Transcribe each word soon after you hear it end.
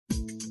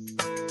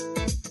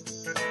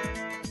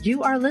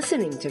You are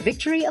listening to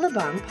Victory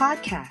Alabang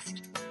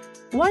Podcast.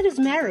 Why does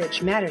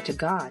marriage matter to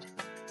God?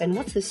 And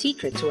what's the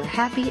secret to a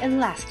happy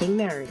and lasting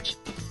marriage?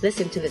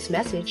 Listen to this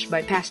message by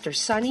Pastor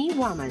Sonny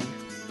Waman.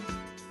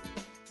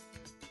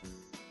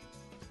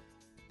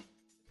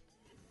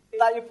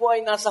 Tayo po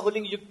ay nasa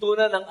huling yugto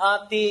na ng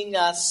ating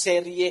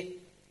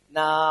serye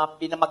na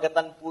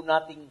pinamagatan po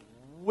nating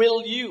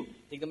Will You?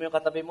 Tignan mo yung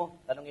katabi mo,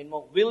 tanungin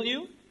mo, Will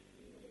You?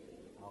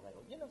 Okay,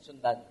 huwag niyo nang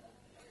sundan.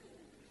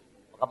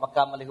 Baka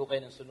magkamali ko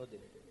kayo ng sunod.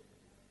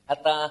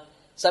 At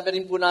sabi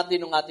rin po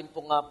natin nung ating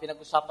pong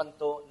pinag-usapan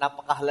to,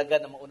 napakahalaga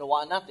na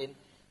maunawaan natin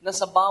na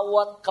sa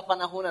bawat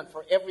kapanahunan,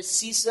 for every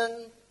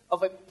season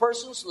of a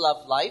person's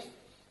love life,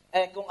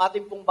 kung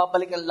ating pong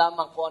babalikan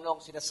lamang kung ano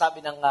ang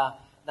sinasabi ng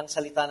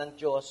salita ng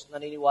Diyos,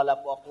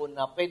 naniniwala po ako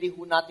na pwede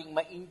po nating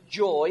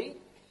ma-enjoy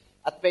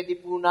at pwede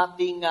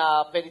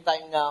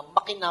tayong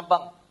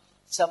makinabang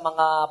sa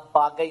mga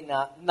bagay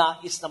na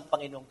nais ng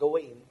Panginoong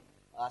gawin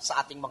sa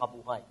ating mga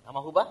buhay.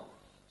 Tama ho ba?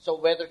 So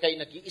whether kayo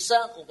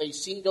nag-iisa, kung kayo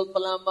single pa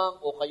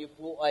lamang, o kayo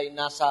po ay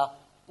nasa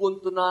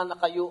punto na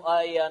kayo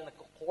ay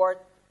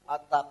nag-court,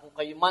 at kung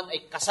kayo man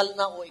ay kasal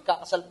na o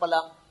ikakasal pa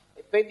lang,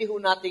 pwede ho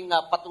nating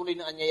patuloy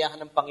na anyayahan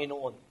ng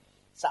Panginoon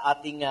sa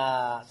ating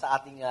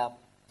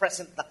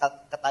present na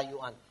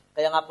katayuan.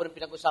 Kaya nga po rin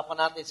pinag-usapan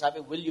natin,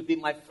 sabi, will you be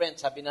my friend?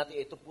 Sabi natin,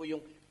 ito po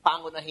yung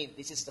pangunahin.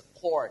 This is the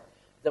core.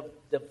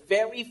 The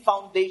very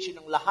foundation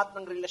ng lahat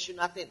ng relasyon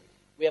natin.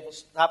 We have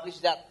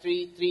established that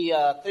three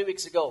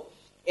weeks ago.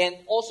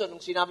 And also,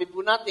 nung sinabi po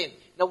natin,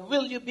 na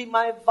will you be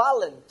my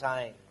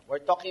Valentine?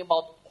 We're talking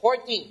about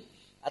courting.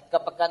 At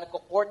kapag ka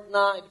nagko-court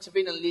na, ibig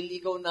sabihin,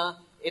 nanliligaw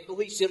na, ito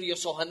ho'y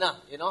seryosohan na.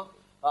 You know?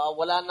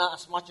 Wala na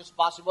as much as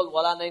possible,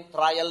 wala na yung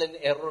trial and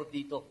error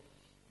dito.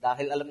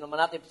 Dahil alam naman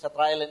natin, sa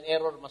trial and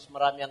error, mas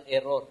marami ang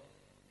error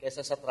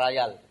kaysa sa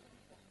trial.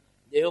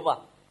 Di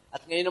ba?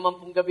 At ngayon naman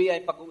pong gabi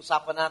ay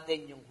pag-uusapan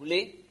natin yung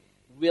huli,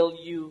 will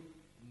you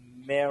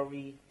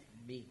marry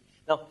me?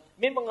 Now,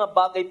 may mga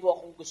bagay po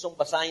akong gustong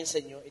basahin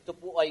sa inyo. Ito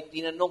po ay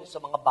tinanong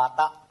sa mga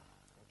bata.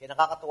 Okay,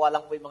 nakakatuwa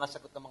lang po yung mga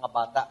sagot ng mga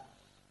bata.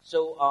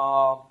 So,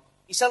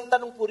 isang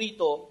tanong po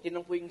rito,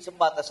 tinanong po yung isang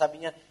bata,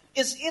 sabi niya,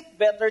 is it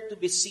better to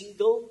be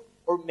single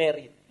or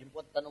married? Yun po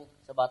ang tanong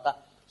sa bata.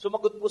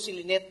 Sumagot po si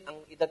Lynette,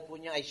 ang edad po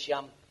niya ay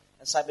siyam.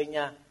 Ang sabi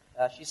niya,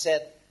 she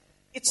said,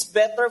 it's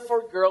better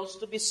for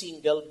girls to be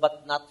single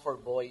but not for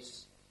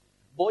boys.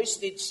 Boys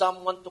need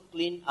someone to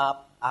clean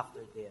up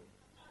after them.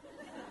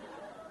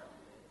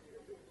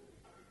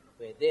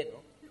 Pwede, no?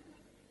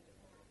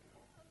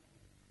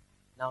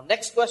 Now,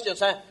 next question.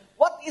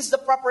 What is the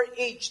proper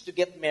age to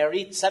get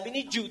married? Sabi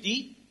ni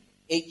Judy,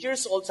 8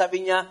 years old,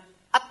 sabi niya,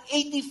 at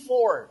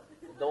 84.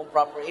 Don't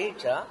proper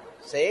age, ha?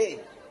 Say.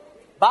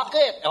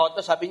 Bakit? Ito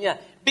sabi niya,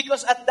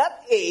 because at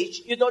that age,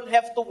 you don't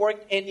have to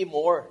work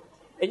anymore.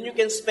 And you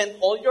can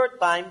spend all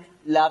your time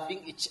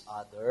loving each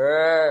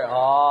other.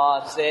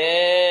 Oh,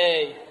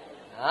 say.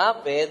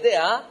 Pwede,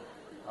 ha?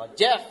 Oh,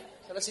 Jeff.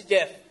 Sana si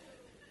Jeff?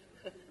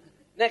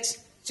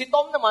 Next. Si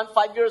Tom naman,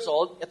 5 years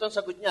old, ito ang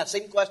sagot niya,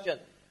 same question.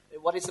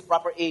 What is the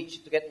proper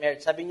age to get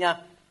married? Sabi niya,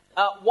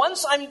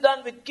 once I'm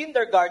done with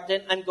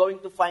kindergarten, I'm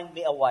going to find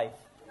me a wife.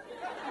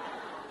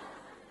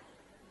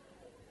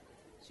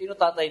 Sino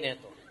tatay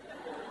nito?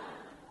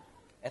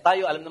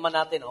 Tayo, alam naman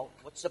natin,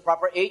 what's the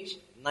proper age?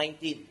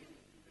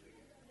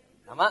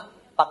 19. Tama?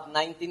 Pag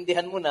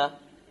naintindihan mo na,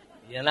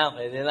 yan na,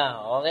 pwede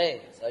na.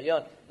 Okay, so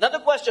yun.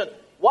 Another question,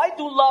 why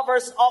do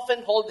lovers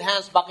often hold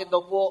hands? Bakit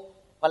daw po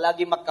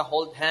palagi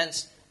magka-hold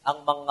hands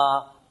ang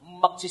mga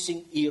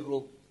magsising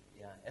irog?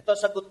 Yan. Ito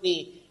sagot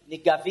ni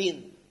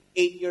Gavin,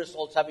 8 years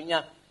old. Sabi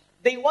niya,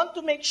 they want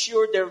to make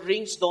sure their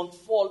rings don't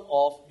fall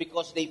off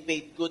because they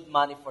paid good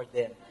money for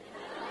them.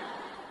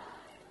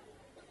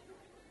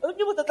 Alam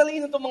niyo ba,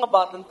 tatalino itong mga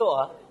batang to,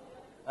 ha?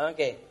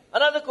 Okay.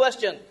 Another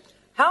question.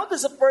 How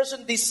does a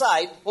person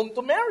decide whom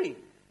to marry?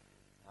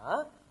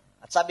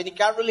 At sabi ni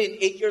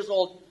Caroline, 8 years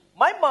old,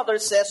 my mother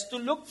says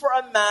to look for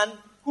a man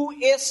who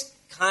is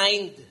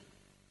kind.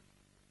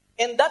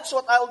 And that's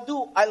what I'll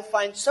do. I'll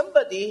find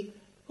somebody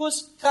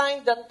who's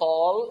kinda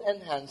tall and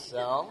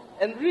handsome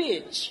and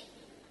rich.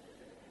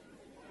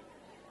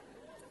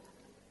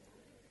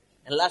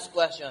 And last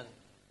question.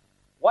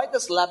 Why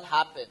does love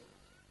happen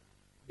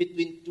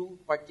between two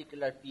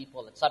particular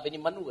people? At sabi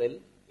ni Manuel,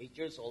 8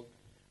 years old,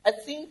 I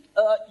think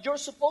you're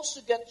supposed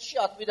to get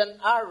shot with an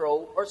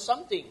arrow or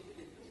something.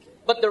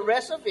 But the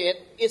rest of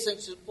it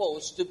isn't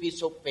supposed to be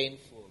so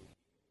painful.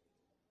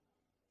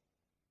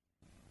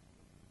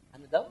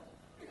 Ano daw?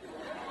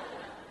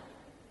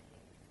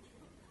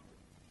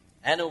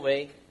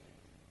 Anyway,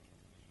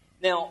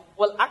 now,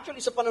 well,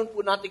 actually, sa panahon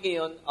po natin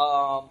ngayon,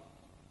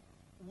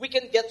 we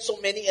can get so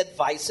many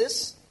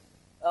advices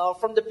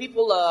from the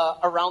people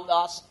around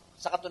us.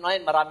 Sa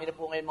katunayan, marami na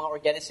po ngayon mga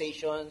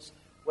organizations,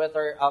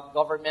 whether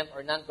government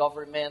or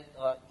non-government,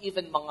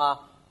 even mga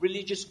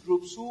religious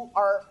groups who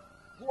are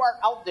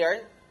out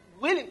there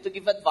willing to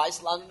give advice,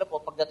 lalo na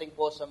po pagdating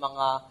po sa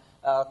mga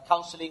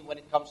counseling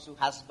when it comes to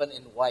husband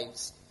and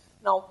wives.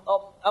 Now,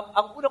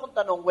 ang una kong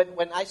tanong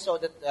when I saw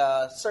that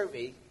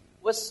survey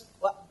was,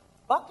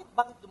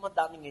 bakit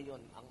dumadami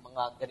ngayon ang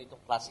mga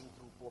ganitong klaseng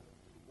grupo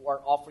who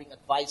are offering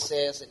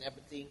advices and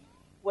everything?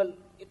 Well,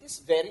 it is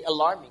very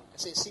alarming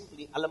kasi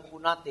simply alam po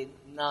natin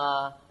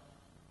na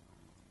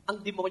ang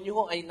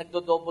demonyo ay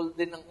nagdo-double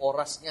din ng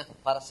oras niya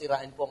para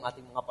sirain po ang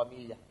ating mga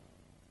pamilya.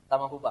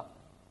 Tama po ba?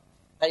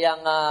 Kaya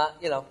nga,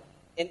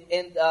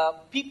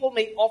 people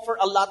may offer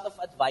a lot of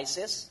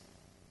advices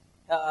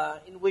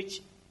in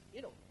which,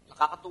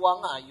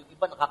 nakakatuwa nga, yung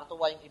iba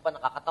nakakatuwa, yung iba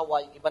nakakatawa,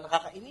 yung iba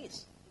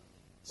nakakainis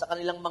sa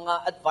kanilang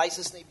mga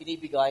advices na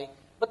ibinibigay.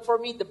 But for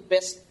me, the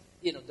best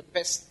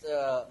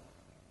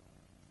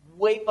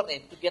way pa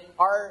rin to get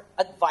our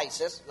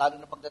advices, lalo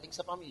na pagdating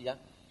sa pamilya,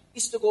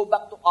 is to go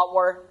back to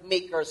our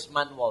Maker's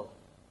Manual.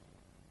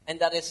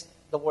 And that is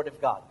the Word of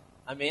God.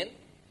 Amen?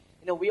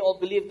 We all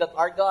believe that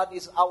our God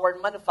is our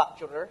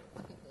manufacturer.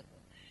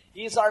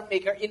 He is our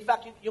maker. In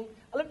fact,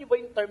 alam niyo ba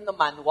yung term na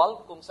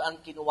manual, kung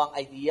saan kinuwang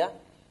idea?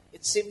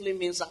 It simply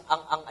means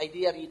ang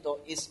idea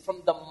rito is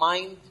from the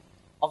mind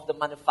of the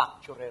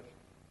manufacturer.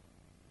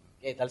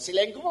 Okay, dahil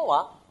sila yung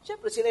gumawa,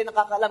 siyempre sila yung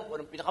nakakaalam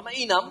kung anong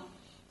pinakamainam,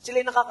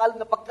 sila yung nakakaalam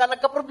na pagka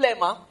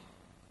nagka-problema,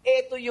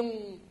 ito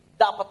yung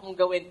dapat mong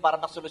gawin para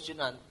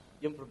masolusyonan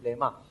yung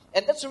problema.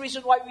 And that's the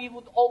reason why we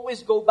would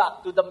always go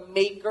back to the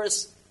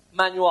Maker's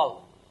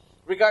Manual.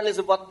 Regardless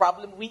of what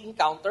problem we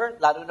encounter,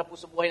 lalo na po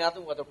sa buhay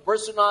natin, whether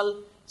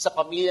personal, sa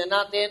pamilya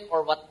natin,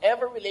 or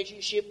whatever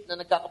relationship na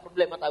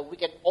nagkakaproblema tayo, we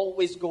can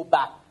always go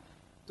back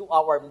to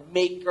our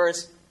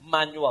Maker's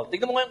Manual.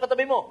 Tignan mo ngayon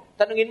katabi mo.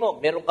 Tanungin mo,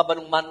 meron ka ba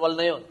ng manual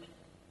na yon?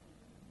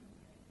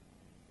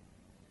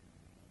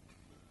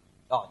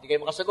 Di kayo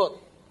makasagot.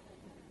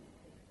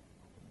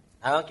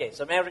 Okay,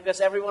 so may I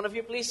request every one of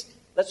you, please?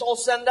 Let's all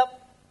stand up.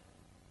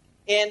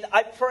 And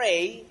I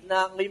pray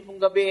na ngayong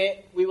pong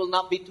gabi, we will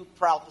not be too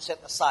proud to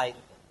set aside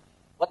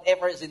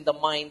whatever is in the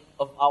mind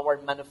of our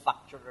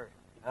manufacturer.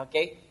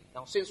 Okay?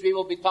 Now, since we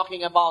will be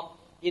talking about,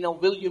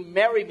 will you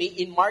marry me,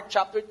 in Mark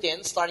chapter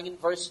 10, starting in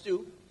verse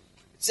 2,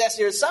 it says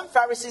here, some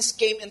Pharisees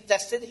came and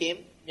tested him,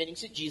 meaning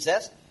si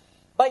Jesus,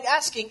 by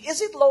asking,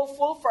 is it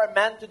lawful for a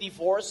man to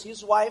divorce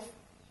his wife?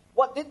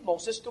 What did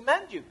Moses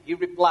command you? He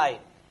replied,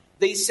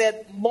 they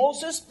said,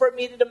 Moses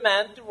permitted a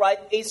man to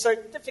write a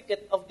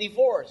certificate of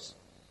divorce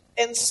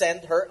and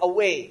send her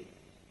away.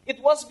 It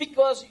was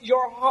because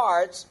your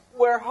hearts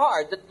were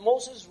hard that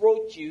Moses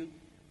wrote you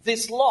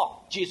this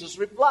law, Jesus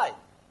replied.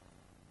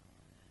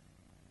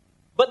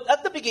 But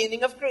at the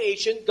beginning of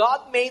creation,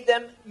 God made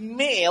them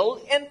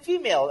male and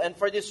female. And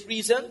for this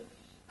reason,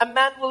 a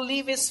man will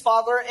leave his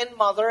father and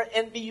mother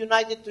and be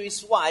united to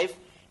his wife,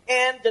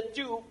 and the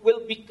two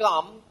will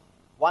become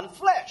one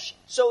flesh.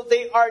 So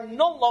they are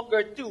no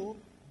longer two,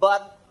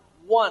 but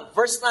one.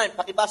 Verse 9,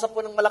 pakibasa po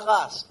ng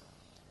malakas.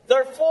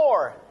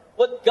 Therefore,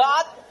 what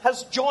God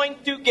has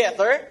joined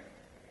together,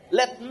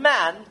 let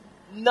man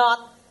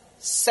not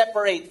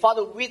separate.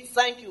 Father, we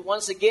thank you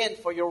once again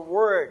for your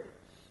word.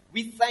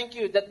 We thank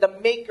you that the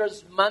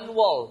Maker's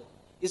Manual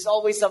is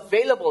always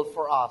available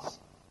for us.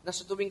 Na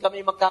sa tuwing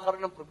kami magkakaroon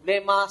ng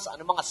problema sa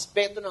anumang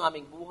aspeto ng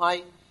aming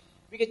buhay,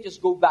 we can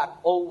just go back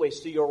always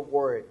to your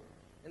word.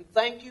 And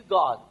thank you,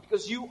 God,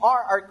 because you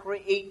are our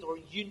Creator.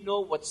 You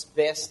know what's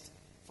best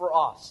for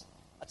us.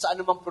 At sa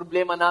anumang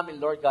problema namin,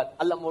 Lord God,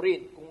 alam mo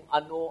rin kung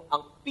ano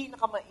ang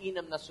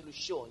pinakamainam na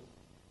solusyon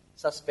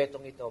sa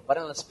aspetong ito.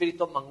 Banal na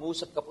Espiritu,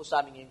 mangusap ka po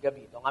sa amin ngayong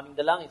gabi. Ito ang aming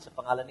dalangin sa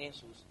pangalan ni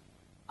Jesus.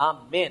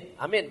 Amen.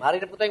 Amen.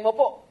 Maaari na po tayong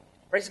maupo.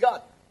 Praise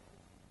God.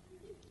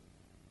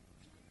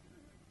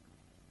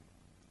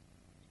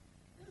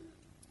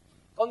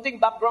 Konting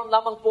background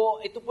lamang po,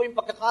 ito po yung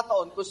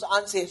pagkakataon kung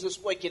saan si Jesus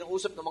po ay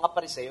kinausap ng mga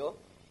Pariseo.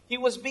 He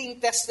was being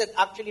tested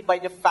actually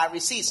by the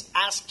Pharisees,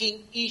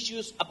 asking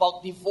issues about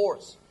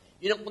divorce.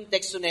 Yun ang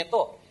konteksto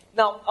nito.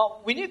 Now,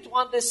 we need to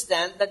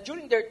understand that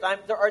during their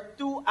time, there are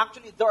two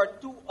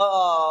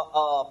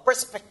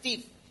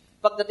perspectives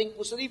pagdating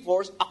po sa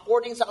divorce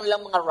according sa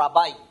kanilang mga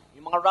rabbi.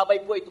 Yung mga rabbi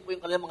po, ito po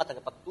yung kanilang mga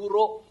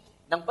tagapagturo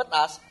ng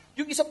batas.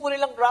 Yung isa po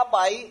nilang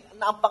rabbi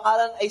na ang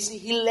pangalan ay si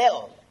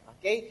Hillel.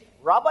 Okay?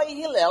 Rabbi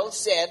Hillel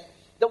said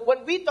that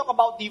when we talk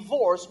about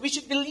divorce, we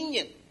should be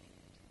lenient.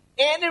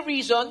 Any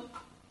reason,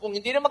 kung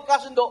hindi na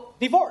magkasundo,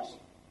 divorce.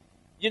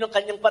 Yun ang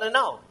kanyang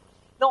pananaw.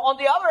 Now, on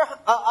the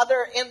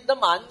other end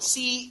naman,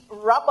 si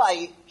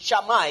Rabbi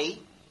Shammai,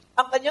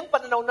 ang kanyang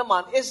pananaw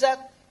naman is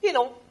that,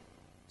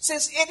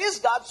 since it is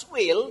God's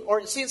will,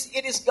 or since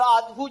it is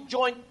God who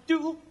joined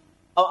two,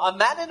 a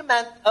man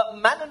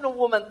and a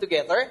woman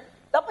together,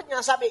 dapat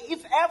niya sabi,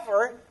 if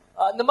ever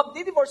na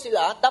magdi-divorce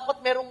sila,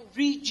 dapat merong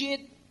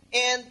rigid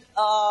and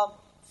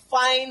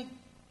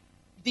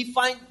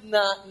defined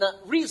na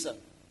reason.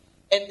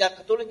 And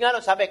katulad nga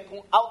sabi,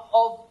 kung out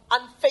of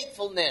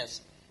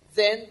unfaithfulness,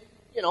 then,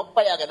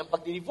 payagan ng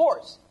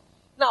pagdi-divorce.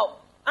 Now,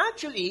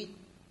 actually,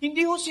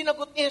 hindi ho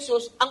sinagot ni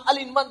Jesus ang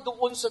alinman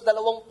doon sa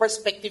dalawang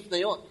perspective na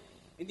yon.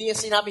 Hindi niya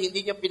sinabi,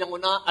 hindi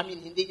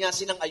niya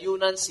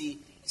sinang-ayunan si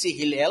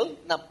Hillel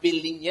na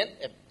billing yan,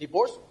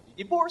 divorce,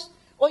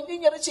 o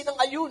hindi niya rin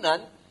sinang-ayunan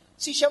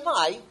si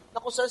Shammai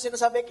na kung saan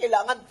sinasabi,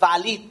 kailangan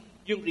valid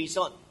yung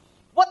reason.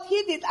 What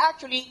he did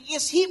actually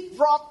is he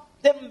brought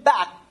them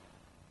back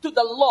to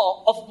the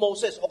law of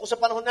Moses. O kung sa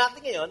panahon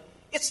natin ngayon,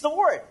 it's the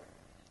Word.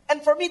 And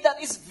for me, that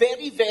is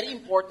very, very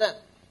important.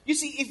 You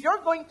see, if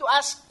you're going to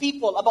ask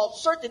people about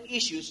certain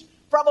issues,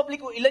 probably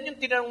kung ilan yung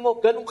tinanong mo,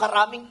 ganun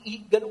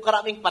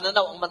karaming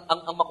pananaw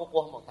ang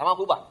makukuha mo. Tama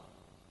po ba?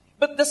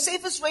 But the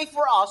safest way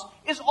for us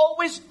is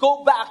always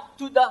go back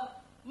to the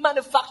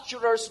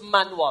manufacturer's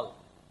manual.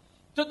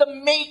 To the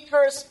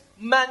maker's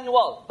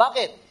manual.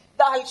 Bakit?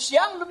 Dahil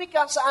siyang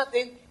lumikha sa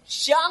atin,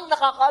 siyang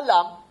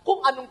nakakaalam kung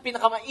anong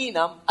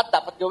pinakamainam at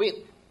dapat gawin.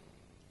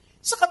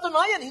 Sa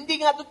katunayan, hindi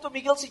nga doon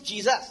tumigil si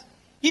Jesus.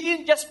 He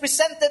didn't just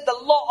presented the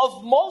law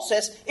of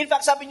Moses. In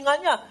fact, sabi nga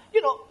niya,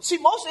 si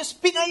Moses,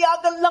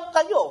 pinayagan lang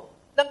kayo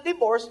ng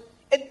divorce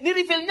and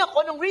nireveal niya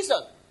kung anong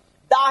reason.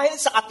 Dahil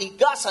sa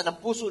katigasan ng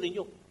puso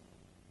ninyo.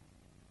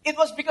 It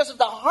was because of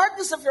the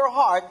hardness of your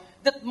heart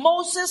that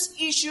Moses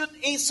issued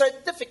a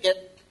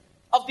certificate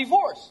of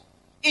divorce.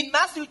 In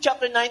Matthew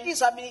chapter 19,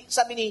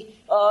 sabi ni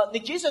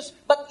Jesus,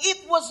 but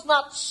it was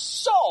not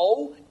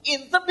so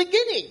in the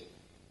beginning.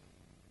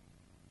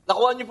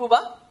 Nakuha niyo po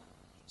ba?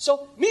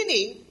 So,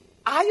 meaning,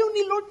 ayaw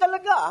ni Lord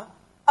talaga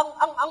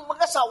ang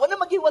mag-asawa na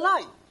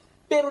maghiwalay.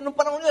 Pero nung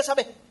panahon nila,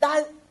 sabi,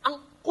 dahil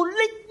ang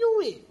kulit nyo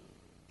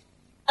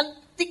ang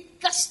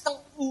tigas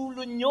ng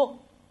ulo nyo.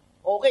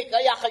 Okay,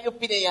 kaya kayo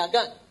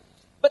pinayagan.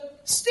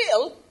 But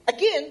still,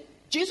 again,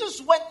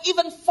 Jesus went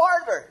even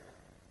farther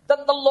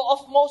than the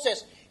law of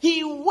Moses.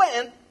 He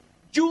went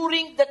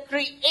during the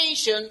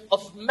creation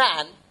of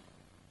man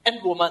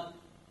and woman.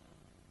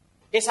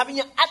 Kaya sabi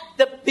niya, at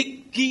the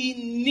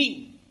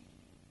beginning.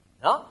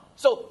 No?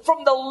 So,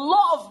 from the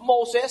law of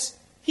Moses,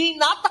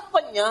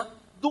 hinatakpan niya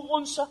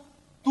doon sa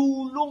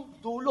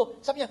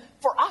dulong-dulo. Sabi niya,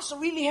 for us to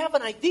really have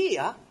an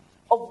idea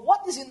of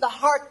what is in the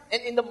heart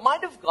and in the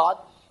mind of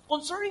God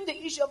concerning the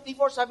issue of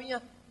divorce, sabi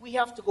niya, we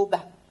have to go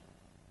back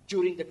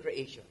during the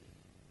creation.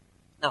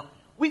 Now,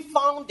 we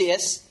found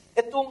this,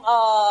 itong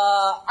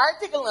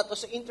article na to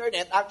sa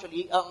internet,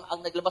 actually,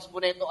 ang naglabas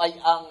po nito ay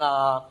ang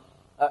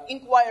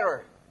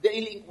Inquirer,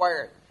 Daily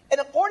Inquirer.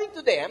 And according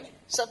to them,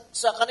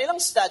 sa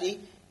kanilang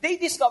study, they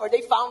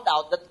found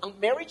out that ang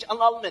marriage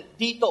annulment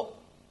dito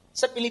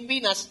sa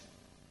Pilipinas,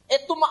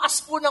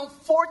 tumaas po ng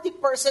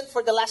 40%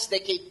 for the last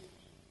decade.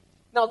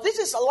 Now,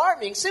 this is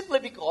alarming simply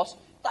because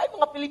tayo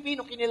mga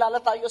Pilipino, kinilala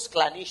tayo as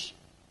clannish.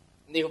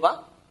 Hindi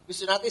ba?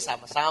 Gusto natin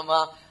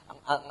sama-sama,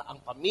 ang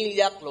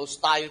pamilya,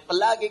 close tayo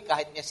palagi,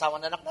 kahit may asawa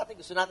na anak natin,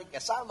 gusto natin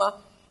kasama.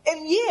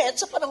 And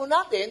yet, sa panahon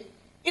natin,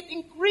 it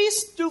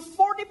increased to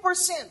 40%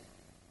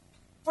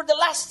 for the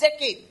last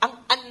decade,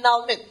 ang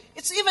annulment.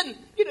 It's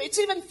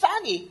even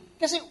funny,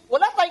 kasi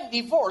wala tayong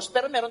divorce,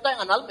 pero meron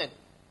tayong annulment.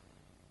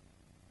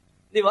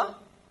 Di ba?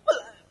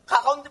 Well,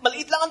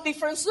 maliit lang ang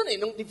difference dun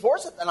nung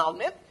divorce at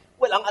annulment.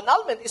 Well, ang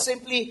annulment is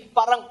simply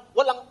parang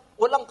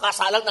walang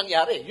kasalang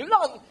nangyari. Yun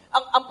lang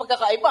ang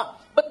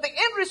pagkakaiba. But the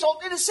end result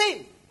is the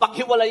same.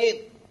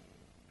 Paghiwalayin.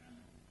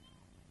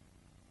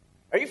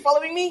 Are you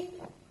following me?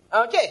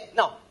 Okay.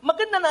 Now,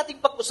 maganda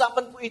nating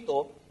pag-usapan po ito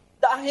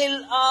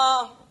dahil,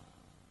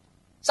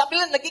 sabi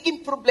lang,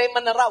 nagiging problema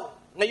na raw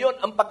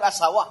ngayon ang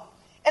pag-asawa.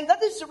 And that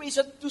is the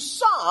reason to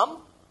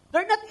some,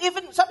 they're not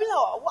even, sabi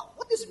na,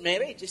 what is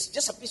marriage? It's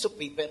just a piece of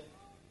paper.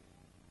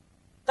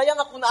 Kaya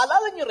nga kung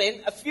naalala nyo rin,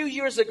 a few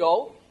years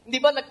ago,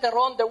 hindi ba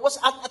there was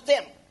an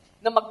attempt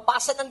na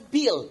magpasa ng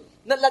bill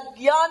na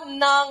lagyan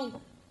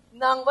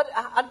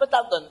ano ba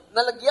tawag doon?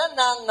 Nalagyan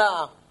ng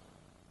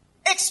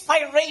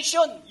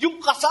expiration, yung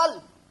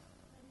kasal.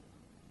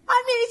 I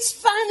mean, it's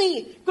funny.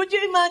 Could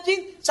you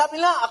imagine? Sabi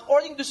nila,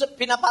 according to sa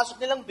pinapasok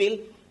nilang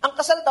bill, ang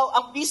kasal daw,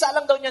 ang visa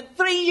lang daw niyan,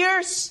 3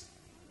 years.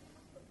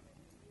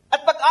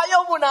 At pag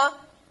ayaw mo na,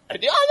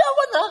 edi ayaw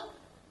mo na.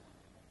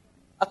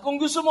 At kung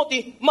gusto mo,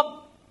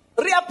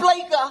 mag-reapply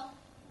ka,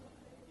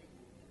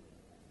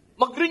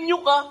 mag-renew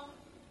ka,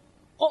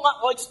 kung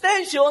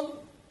extension,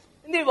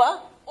 hindi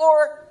ba?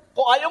 Or,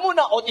 kung ayaw mo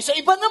na, sa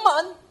iba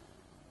naman,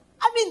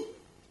 I mean,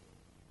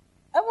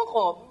 ewan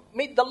ko,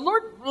 may the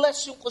Lord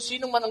bless yung kung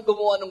sino man ang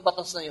gumawa ng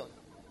batas na yun.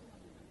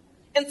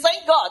 And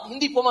thank God,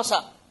 hindi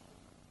pumasa.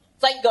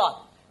 Thank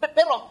God.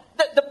 Pero,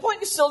 the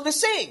point is still the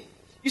same.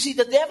 You see,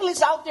 the devil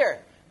is out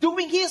there,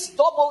 doing his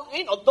double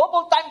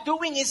time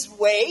doing his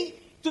way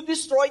to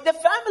destroy the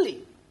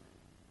family.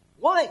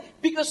 Why?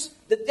 Because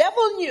the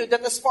devil knew that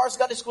as far as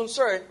God is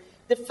concerned,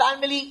 the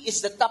family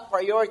is the top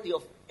priority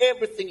of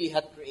everything he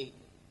had created.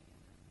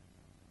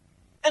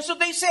 And so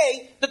they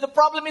say that the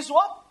problem is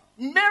what?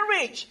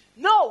 Marriage.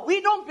 No,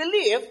 we don't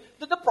believe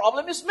that the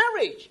problem is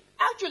marriage.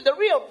 Actually, the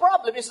real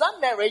problem is not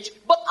marriage,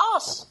 but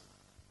us.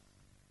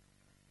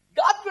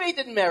 God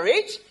created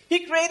marriage.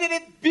 He created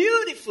it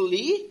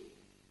beautifully.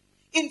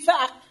 In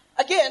fact,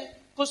 again,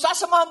 kung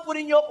sasamahan po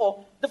ninyo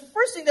ako, the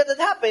first thing that had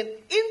happened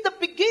in the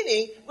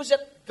beginning was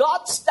that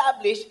God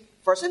established,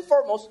 first and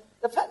foremost,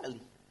 the family.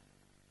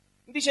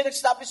 Hindi siya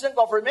nag-establish ng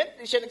government,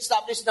 hindi siya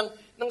nag-establish ng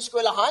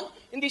eskwelahan,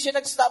 hindi siya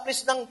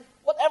nag-establish ng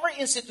whatever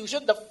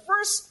institution. The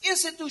first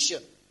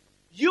institution,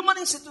 human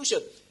institution,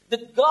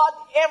 that God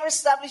ever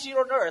established here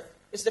on earth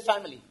is the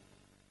family.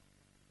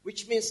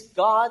 Which means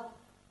God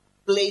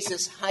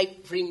places high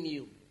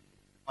premium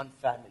on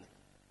family.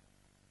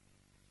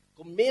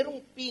 kung merong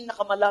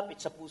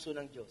pinakamalapit sa puso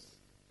ng Diyos,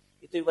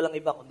 ito'y walang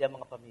iba kundi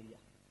ang mga pamilya.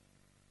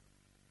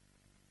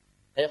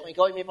 Kaya kung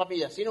ikaw ay may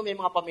pamilya, sino may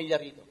mga pamilya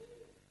rito?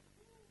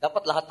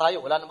 Dapat lahat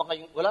tayo,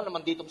 wala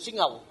naman ditong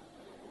singaw.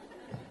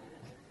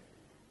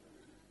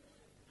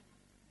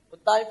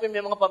 Kung tayo po may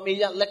mga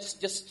pamilya, let's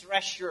just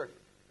treasure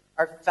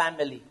our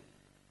family.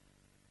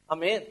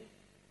 Amen.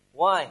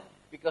 Why?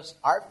 Because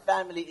our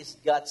family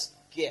is God's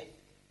gift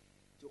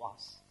to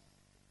us.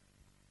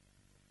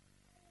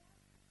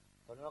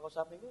 Paano na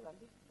kausapin ko,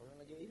 Randy?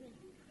 Paano nag-iingay?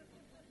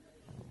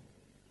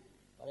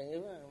 Parang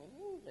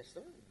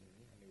pastor,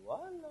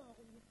 naniwala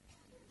ako.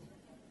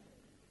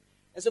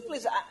 And so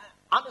please,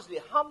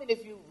 honestly, how many of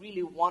you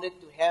really wanted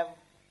to have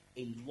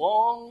a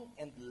long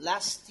and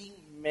lasting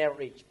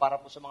marriage para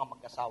po sa mga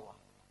mag-asawa?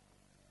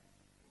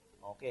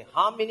 Okay,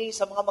 how many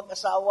sa mga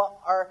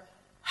mag-asawa are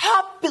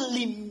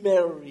happily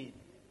married?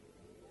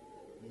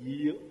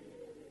 Yeah.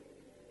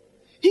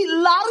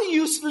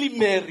 Hilariously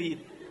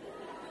married.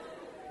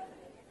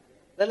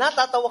 Na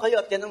natatawa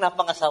kayo at yan ang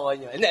napangasawa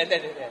nyo. Hindi.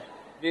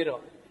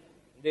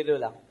 Biro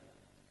lang.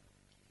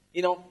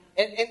 You know,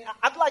 and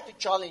I'd like to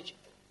challenge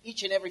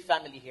each and every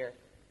family here.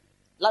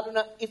 Lalo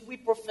na, if we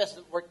profess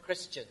that we're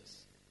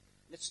Christians,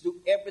 let's do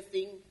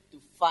everything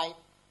to fight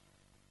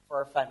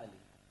for our family.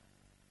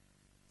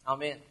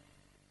 Amen.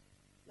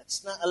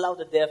 Let's not allow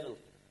the devil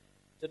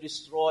to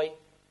destroy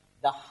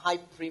the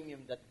high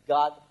premium that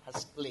God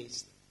has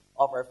placed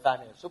over our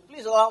family. So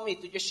please allow me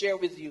to just share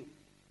with you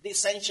the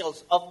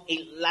essentials of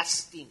a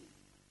lasting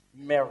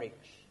marriage.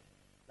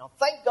 Now,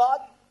 thank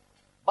God,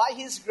 by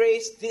His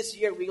grace, this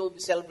year we will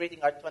be celebrating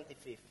our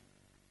 25th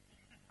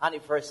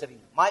anniversary.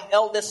 My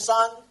eldest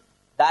son,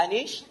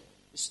 Danish,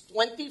 is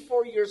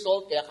 24 years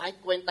old, kaya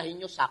kahit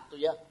kwentahin nyo, sakto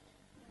yan.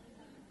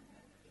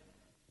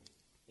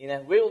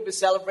 And we will be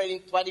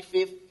celebrating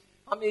 25th.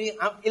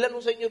 Ilan mo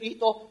sa inyo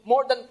rito?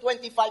 More than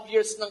 25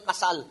 years ng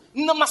kasal.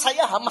 Na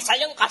masaya ha?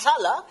 Masayang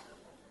kasal ha?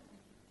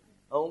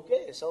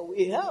 Okay, so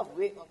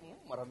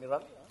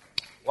marami-rami ha?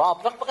 Wow,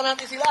 pakpakan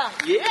natin sila.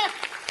 Yeah!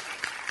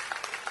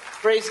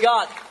 Praise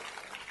God.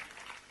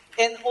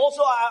 And also,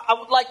 I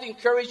would like to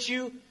encourage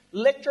you,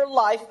 let your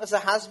life as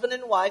a husband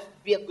and wife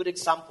be a good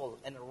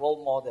example and a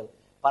role model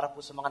para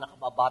po sa mga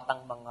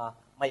nakababatang mga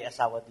may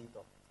asawa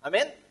dito.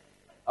 Amen?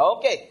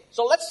 Okay,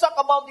 so let's talk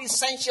about the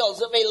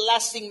essentials of a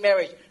lasting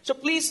marriage. So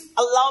please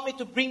allow me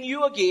to bring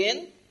you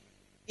again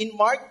in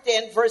Mark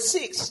 10 verse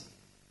 6.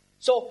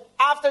 So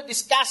after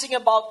discussing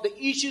about the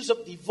issues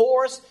of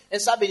divorce,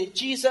 and sabi ni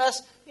Jesus,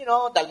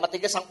 dahil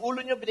matigas ang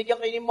ulo niyo, binigyan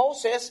kayo ni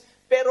Moses,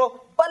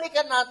 pero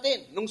balikan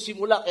natin nung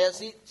simula. Kaya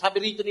sabi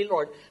rito ni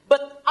Lord,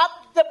 but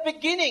at the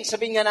beginning,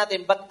 sabihin nga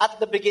natin, but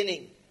at the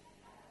beginning.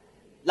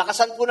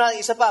 Lakasan po na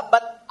isa pa,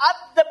 but at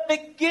the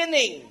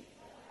beginning.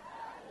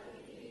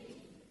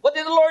 What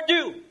did the Lord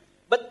do?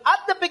 But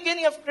at the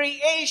beginning of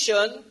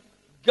creation,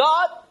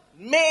 God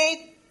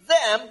made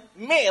them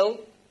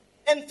male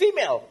and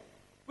female.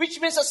 Which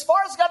means as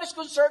far as God is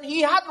concerned,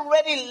 He had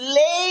already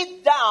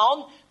laid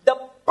down the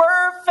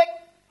perfect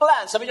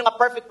plan. Sabi niyo nga,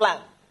 perfect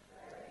plan.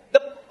 The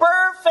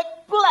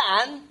perfect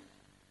plan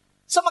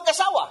sa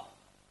mag-asawa.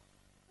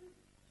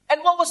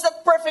 And what was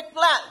that perfect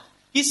plan?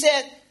 He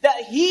said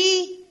that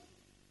He,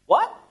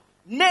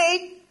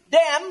 made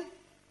them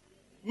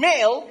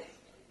male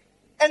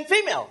and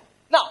female.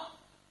 Now,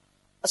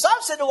 as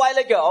I've said a while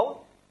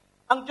ago,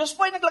 ang Diyos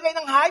po ay naglagay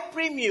ng high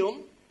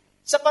premium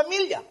sa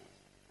pamilya.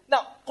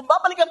 Now, kung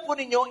babalikan po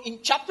ninyo,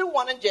 in chapter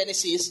 1 in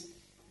Genesis,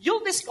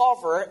 you'll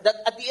discover that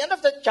at the end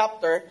of that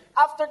chapter,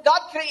 after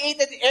God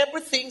created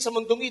everything sa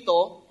mundong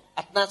ito,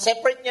 at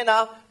na-separate niya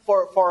na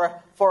for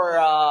 6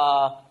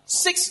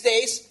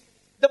 days,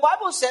 the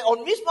Bible said,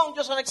 on mismo ang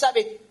Diyos na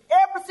nagsabi,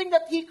 everything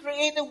that He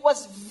created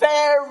was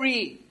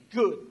very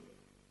good.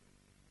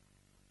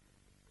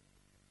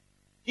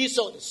 He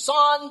saw the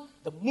sun,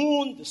 the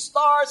moon, the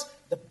stars,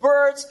 the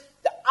birds,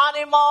 the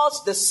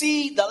animals, the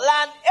sea, the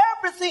land,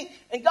 everything.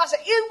 And God said,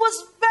 it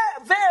was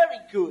very, very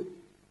good.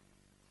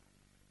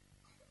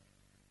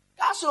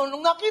 Kaso,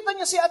 nung nakita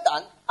niya si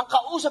Adan, ang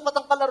kausap at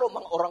ang kalaro,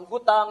 mga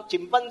orangutang,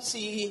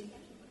 chimpanzee,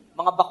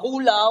 mga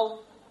bakulaw,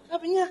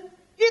 sabi niya,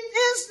 it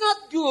is not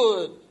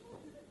good.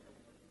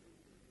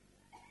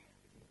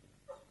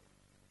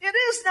 It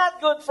is not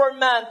good for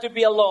man to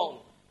be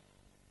alone.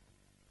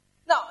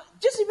 Now,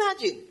 just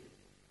imagine,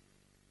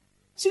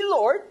 si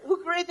Lord,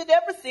 who created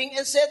everything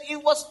and said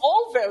it was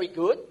all very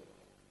good,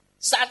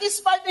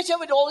 satisfied na siya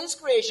with all His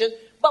creation,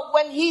 but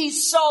when He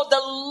saw the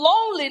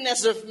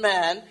loneliness of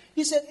man,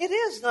 He said, it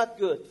is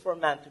not good for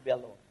man to be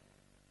alone.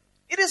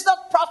 It is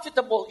not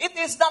profitable. It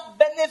is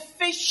not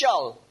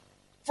beneficial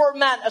for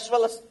man as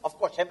well as, of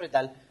course, siyempre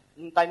dahil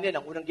nung time din,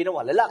 ang unang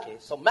ginawa, lalaki,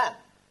 so man.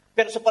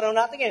 Pero sa panahon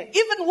natin ngayon,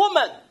 even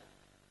woman,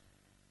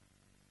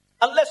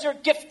 unless you're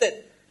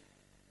gifted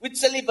with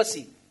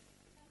celibacy,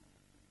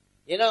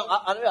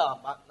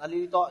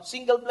 nalilito,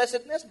 single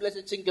blessedness,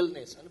 blessed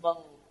singleness. Ano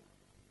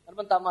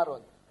bang tama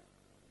ron?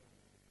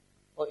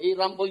 O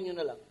i-rumble nyo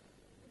na lang.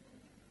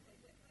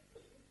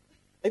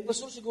 Ay,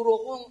 pastor, siguro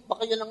ako,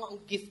 baka yan lang ang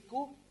gift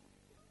ko.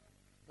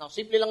 Now,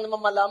 simple lang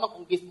naman malaman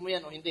kung gift mo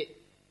yan o hindi.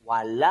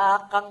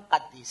 wala kang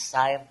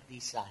ka-desire.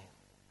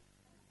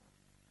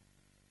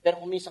 Pero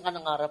kung minsan ka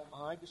nangarap,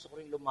 gusto ko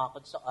rin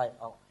lumakad sa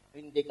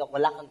hindi ka,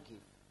 wala kang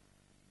gift.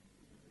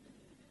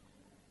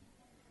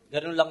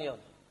 Ganun lang yun.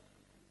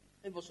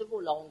 Pastor ko,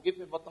 wala akong gift,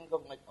 may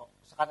batanggap ngayon.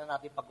 Saka na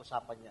natin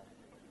pag-usapan yan.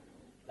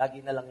 Lagi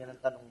na lang yan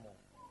ang tanong mo.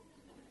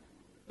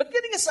 But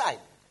getting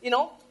aside,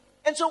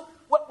 and so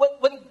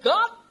when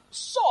God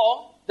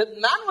saw that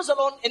man was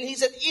alone, and he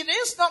said, it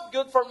is not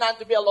good for man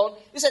to be alone,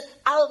 he said,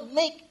 I'll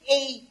make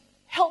a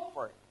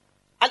helper.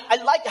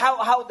 I like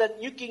how the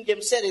New King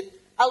James said it,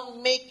 I'll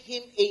make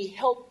him a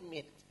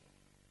helpmeet.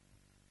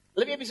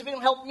 Alam mo, ibig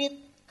sabihin ng helpmeet?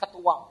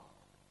 Katuwang.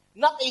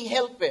 Not a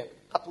helper,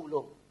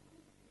 katulong.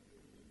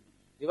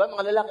 Di ba,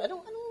 mga lalaki,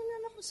 anong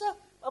anak ko sa,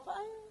 Papa,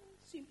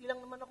 simple lang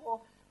naman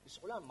ako.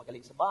 Gusto ko lang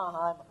magaling sa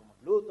bahay,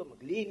 magluto,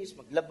 maglinis,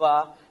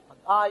 maglaba,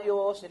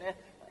 mag-ayos.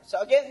 So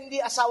again,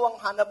 hindi asawang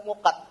hanap mo,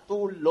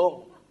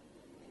 katulong.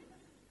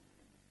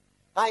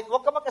 Kahit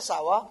huwag ka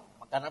mag-asawa,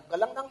 maghanap ka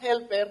lang ng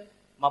helper,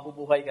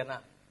 mabubuhay ka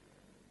na.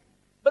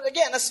 But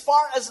again, as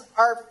far as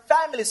our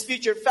families,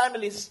 future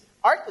families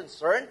are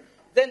concerned,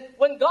 then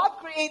when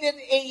God created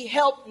a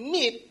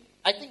helpmeet,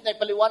 I think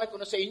naipaliwanag ko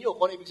na sa inyo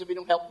kung ano ibig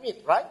sabihin ng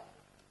helpmeet, right?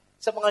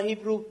 Sa mga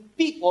Hebrew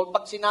people,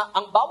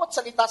 ang bawat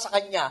salita sa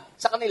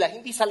kanila,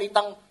 hindi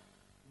salitang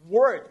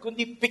word,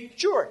 kundi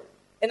picture.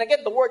 And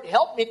again, the word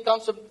helpmeet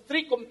comes from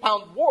 3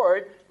 compound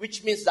word,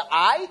 which means the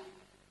eye,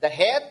 the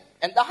head,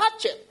 and the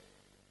hatchet.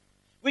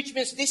 Which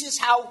means this is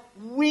how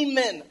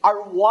women are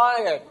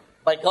wired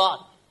by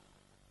God.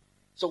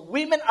 So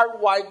women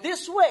are wired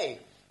this way,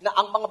 na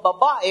ang mga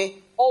babae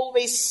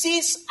always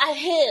sees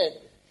ahead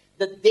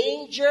the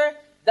danger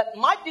that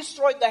might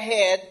destroy the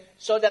head,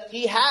 so that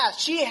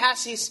she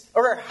has his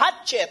or her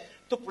hatchet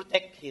to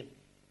protect him.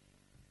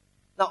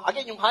 Now,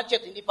 again, yung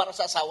hatchet, hindi para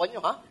sa asawa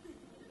nyo, ha?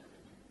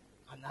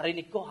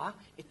 Narinig ko, ha?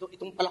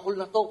 Itong palakol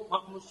na to,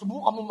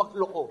 subukan mo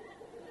magloko.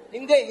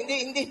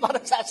 Hindi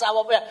para sa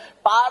asawa mo yan.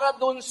 Para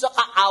dun sa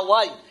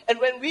kaaway. And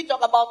when we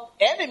talk about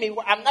enemy,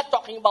 I'm not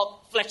talking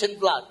about flesh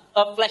and blood.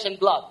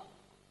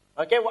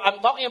 Okay? I'm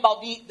talking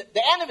about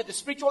the enemy, the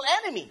spiritual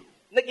enemy,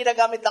 na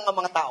ginagamit lang ang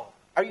mga tao.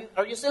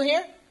 Are you still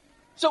here?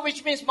 So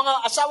which means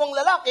mga asawang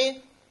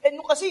lalaki,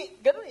 kasi,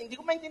 ganun hindi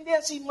ko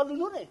maintindihan si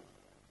Malulun eh.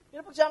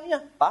 Pero pag sabi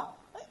niya,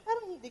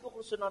 parang hindi ko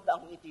kursunada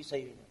ang ngiti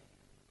sa'yo yun.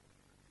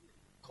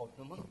 Ikaw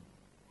naman.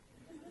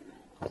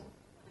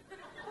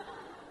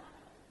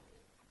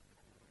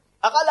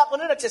 Akala ko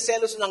na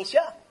nagsiselos lang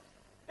siya.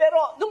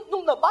 Pero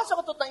nung nabasa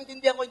ko ito,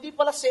 naintindihan ko, hindi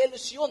pala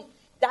selos yun.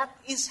 That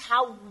is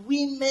how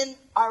women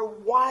are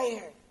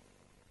wired.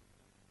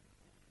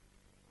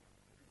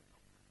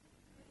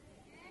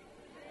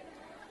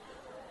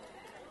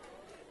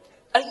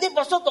 Ay, hindi,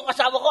 basta itong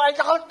asawa ko,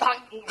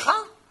 ha?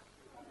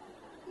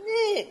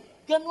 Hindi.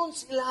 Ganun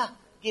sila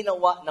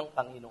ginawa ng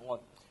Panginoon.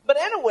 But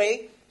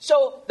anyway,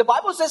 so the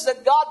Bible says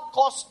that God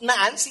caused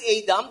man, si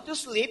Adam, to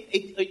sleep,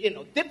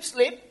 deep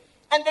sleep,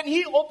 and then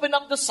he opened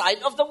up the side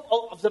of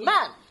the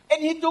man.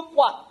 And he took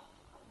what?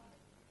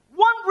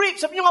 One rib.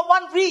 Sabi niyo nga,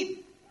 one rib.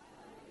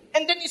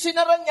 And then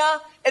isinara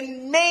niya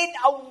and made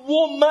a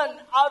woman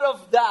out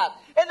of that.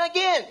 And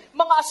again,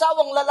 mga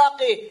asawang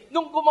lalaki,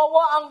 nung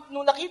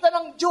nakita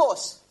ng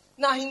Diyos,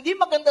 na hindi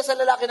maganda sa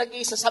lalaki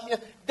nag-iisa, sabi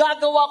niya,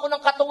 gagawa ko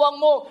ng katuwang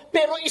mo,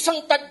 pero isang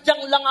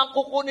tadyang lang ang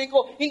kukunin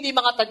ko, hindi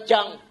mga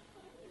tadyang.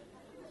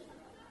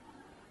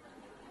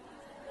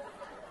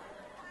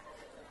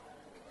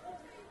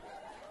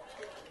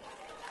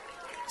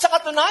 Sa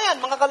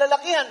katunayan, mga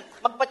kalalakihan,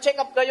 magpa-check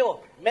up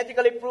kayo.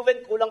 Medically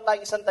proven, kulang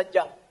tayo isang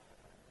tadyang.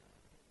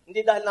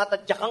 Hindi dahil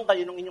natadyakan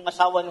kayo ng inyong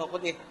asawa, no,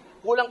 kundi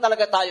kulang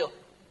talaga tayo.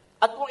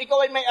 At kung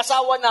ikaw ay may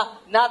asawa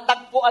na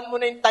natagpuan mo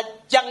na yung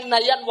tadyang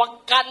na yan,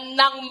 huwag ka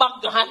nang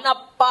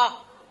maghanap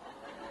pa.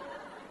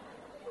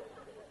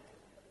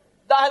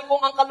 Dahil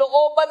kung ang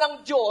kalooban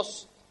ng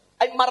Diyos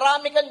ay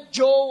marami kang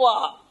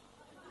jowa,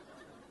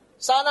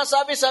 sana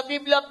sabi sa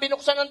Biblia,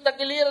 binuksan ang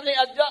tagiliran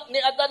ni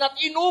Adan at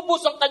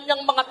inubos ang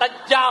kanyang mga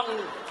tadyang.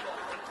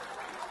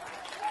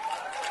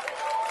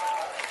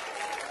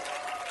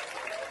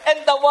 And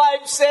the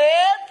wife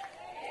said,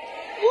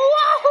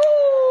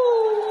 wahoo!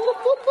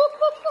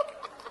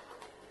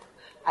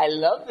 I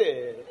love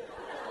it.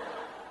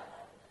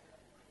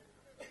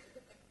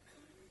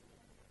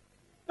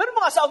 Pero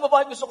mga asawa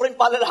babae, gusto ko rin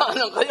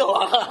palalahanan kayo.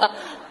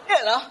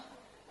 Yan, ha?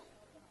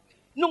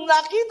 Nung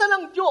nakita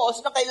ng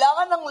Diyos na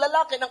kailangan ng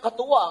lalaki ng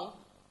katuwang,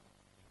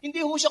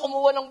 hindi ho siya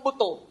kumuha ng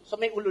buto sa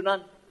may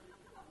ulunan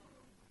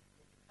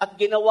at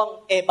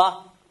ginawang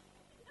Eva.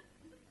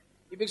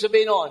 Ibig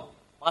sabihin noon,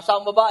 mga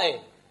asawang babae,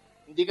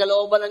 hindi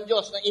kalooban ng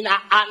Diyos na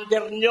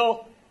ina-under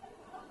nyo.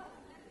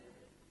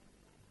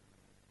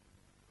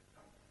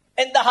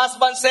 And the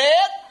husband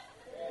said,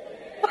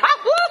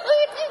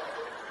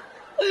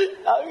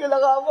 ang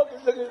ilakaman,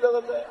 gusto ko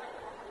na.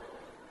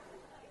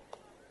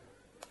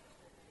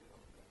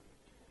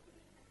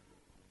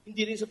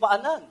 Hindi rin sa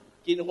paanan,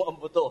 kinuha ang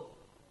buto.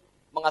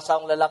 Mga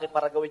asawang lalaki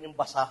para gawin yung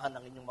basahan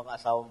ng inyong mga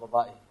asawang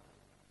babae.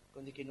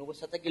 Kundi kinuha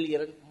sa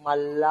tagiliran,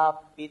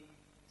 malapit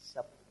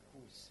sa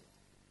puso.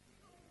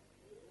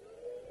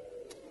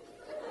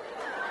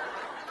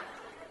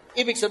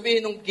 ibig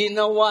sabihin nung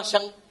ginawa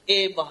siyang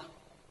Eva,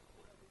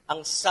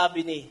 ang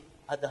sabi ni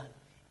Adan,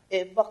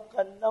 Eva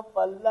ka na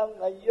pala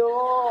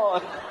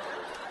ngayon.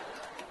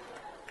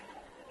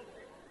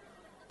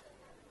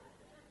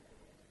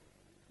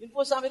 Yun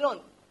po sabi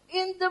ron,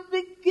 in the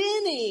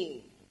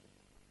beginning.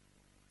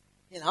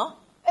 You know?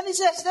 And it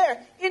says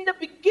there, in the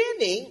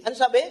beginning, ano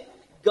sabi?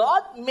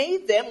 God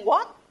made them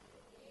what?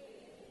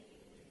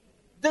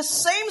 The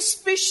same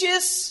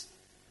species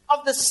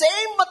of the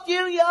same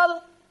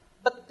material,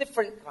 but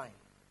different kind.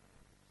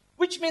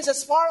 Which means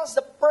as far as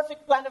the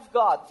perfect plan of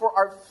God for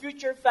our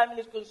future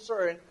family is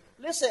concerned,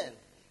 listen,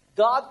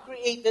 God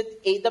created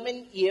Adam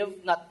and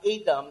Eve, not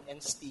Adam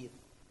and Steve.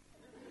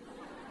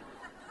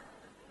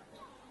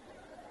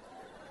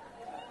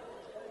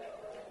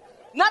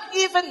 Not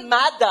even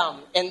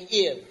Madam and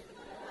Eve.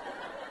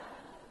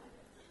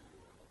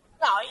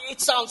 Now, it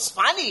sounds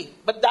funny,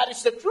 but that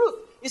is the truth.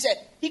 He said,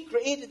 He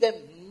created them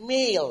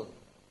male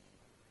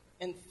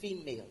and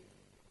female.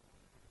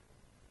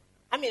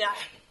 I mean,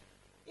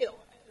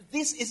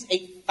 this is a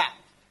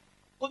fact.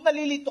 Kung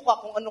nalilito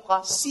ka kung ano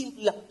ka,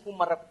 simple lang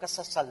humarap ka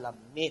sa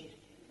salamin.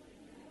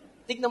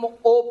 Tignan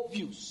mo,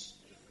 obvious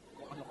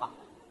kung ano ka.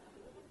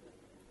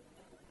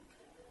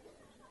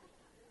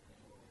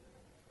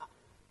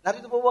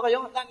 Narito po ba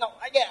kayo? No,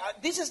 again,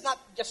 this is not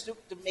just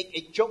to make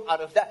a joke out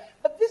of that.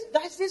 But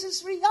this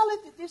is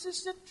reality. This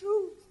is the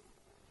truth.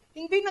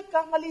 Hindi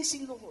nagkamali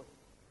si Lord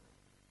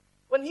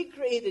when He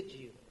created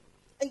you.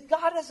 And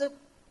God has a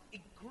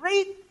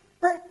great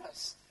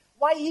purpose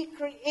why He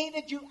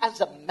created you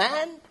as a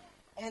man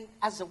and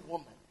as a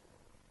woman.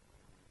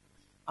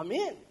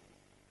 Amen.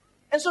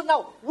 And so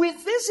now,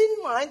 with this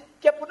in mind,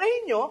 kaya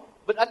punahin nyo,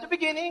 but at the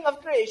beginning of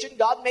creation,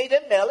 God made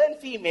them male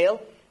and female.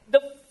 The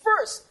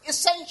first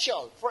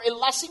essential for a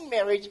lasting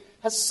marriage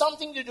has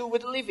something to do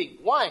with living.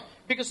 Why?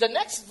 Because the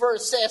next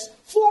verse says,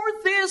 for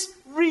this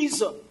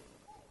reason.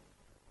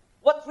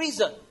 What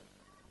reason?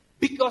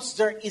 Because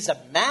there is a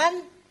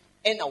man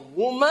and a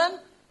woman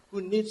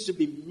who needs to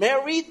be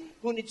married,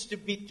 who needs to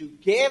be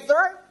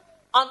together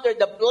under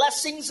the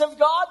blessings of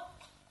God.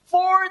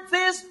 For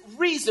this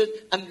reason,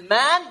 a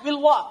man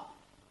will what?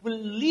 Will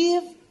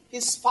leave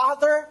his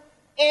father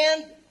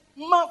and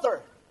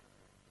mother.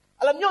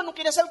 Alam nyo, nung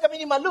kinasal kami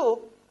ni Malu,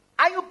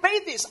 I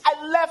obeyed this.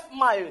 I left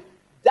my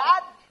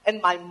dad and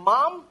my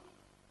mom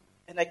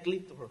and I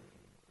cleaved to her.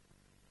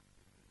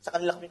 Sa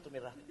kanila kami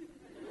tumira.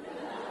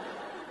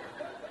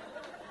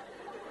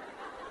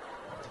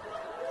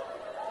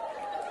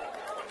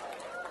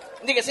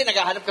 Hindi kasi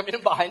naghahanap kami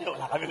ng bahay na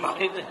wala kami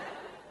makita.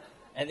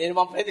 And hindi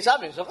naman pwede sa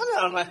amin. So,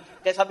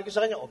 kaya sabi ko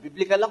sa kanya,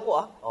 biblical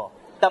ako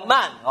the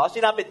man,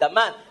 sinabi, the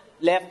man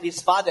left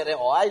his father.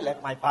 I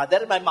left my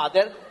father, my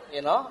mother,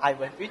 I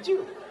went with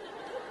you.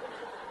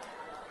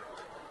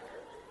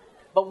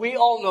 But we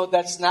all know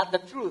that's not the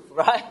truth,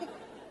 right?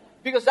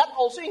 Because that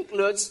also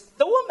includes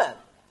the woman.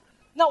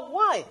 Now,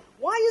 why?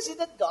 Why is it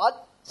that God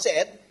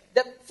said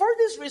that for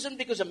this reason,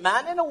 because a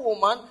man and a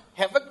woman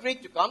have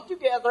agreed to come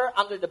together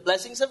under the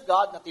blessings of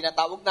God na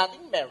tinatawag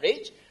nating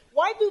marriage,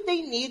 why do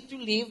they need to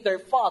leave their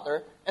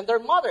father and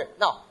their mother?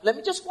 Now, let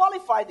me just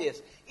qualify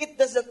this. It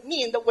doesn't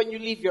mean that when you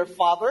leave your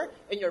father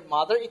and your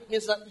mother, it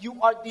means that you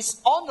are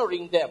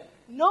dishonoring them.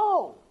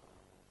 No.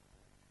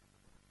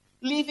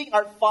 Leaving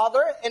our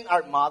father and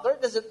our mother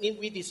doesn't mean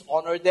we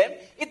dishonor them.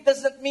 It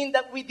doesn't mean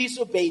that we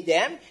disobey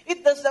them.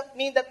 It doesn't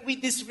mean that we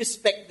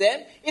disrespect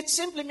them. It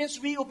simply means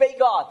we obey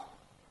God.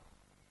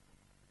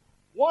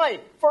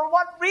 Why? For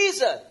what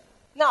reason?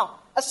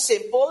 Now, as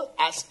simple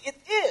as it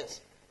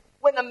is.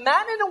 When a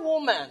man and a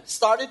woman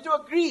started to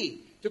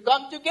agree to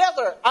come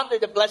together under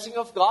the blessing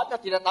of God na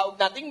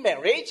tinatawag nating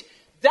marriage,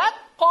 that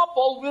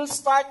couple will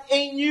start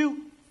a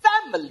new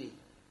family.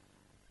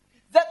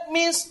 That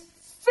means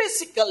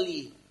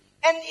physically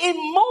and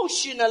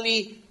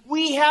emotionally,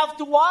 we have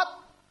to what?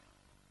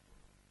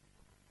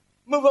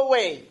 Move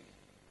away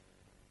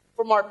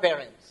from our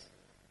parents.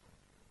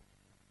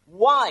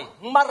 Why?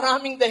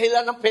 Maraming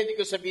dahilan ang pwede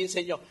ko sabihin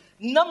sa inyo.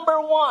 Number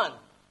one,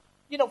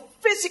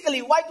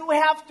 physically, why do we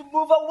have to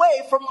move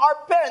away from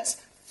our parents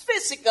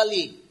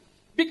physically?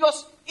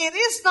 Because it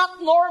is not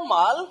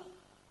normal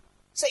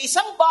sa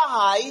isang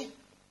bahay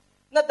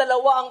na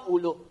dalawa ang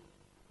ulo.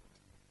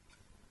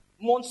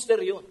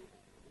 Monster yun.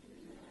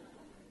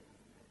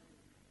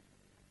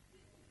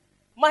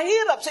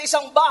 Mahirap sa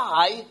isang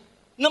bahay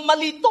na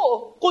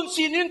malito kung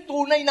sino yung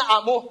tunay na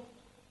amo.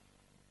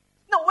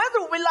 Now,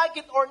 whether we like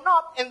it or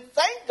not, and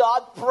thank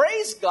God,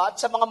 praise God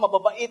sa mga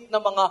mababait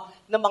na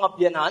mga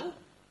biyanan,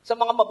 sa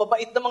mga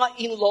mababait na mga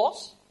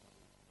in-laws.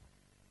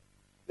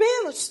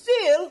 Pero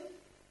still,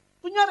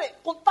 kunyari,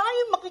 kung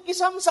tayo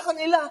makikisama sa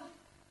kanila,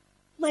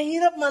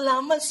 mahirap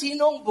malaman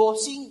sino ang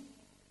bossing.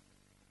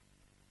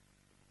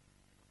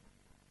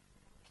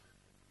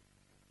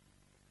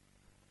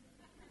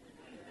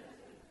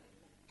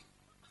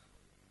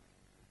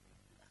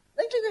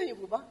 Naintindihan niyo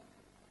po ba?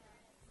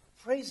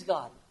 Praise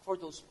God for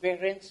those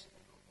parents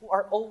who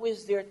are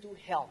always there to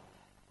help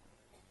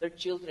their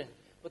children.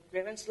 But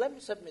parents, let me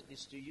submit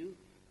this to you.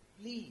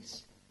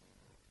 Please,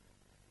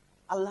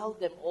 allow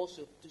them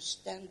also to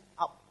stand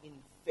up in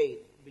faith,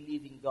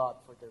 believing God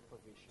for their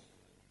provision.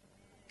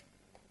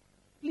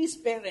 Please,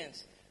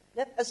 parents,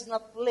 let us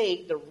not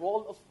play the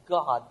role of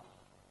God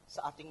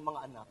sa ating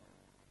mga anak.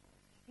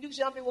 Hindi ko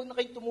sinabi, huwag na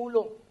kayong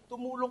tumulong.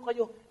 Tumulong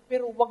kayo,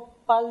 pero huwag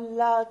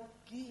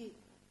palagi.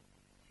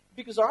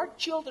 Because our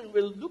children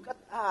will look at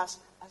us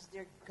as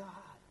their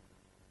God,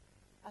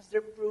 as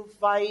their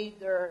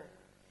provider.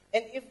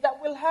 And if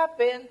that will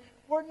happen,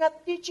 we're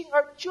not teaching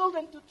our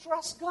children to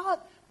trust God,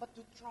 but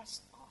to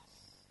trust us.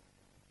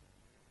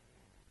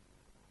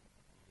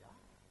 Yeah?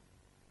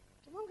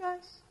 Come on,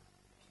 guys.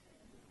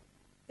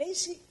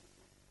 Basic.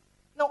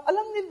 Now,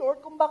 alam ni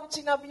Lord kung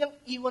bakit sinabi niyang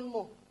iwan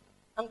mo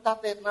ang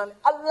tatay at nanay.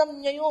 Alam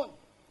niya yun.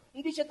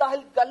 Hindi siya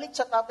dahil galit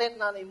sa tatay at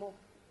nanay mo.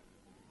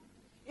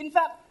 In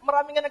fact,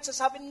 marami nga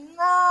nagsasabi,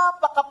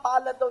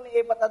 napakapalad daw ni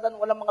Eva at Adan,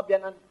 walang mga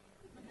biyanan.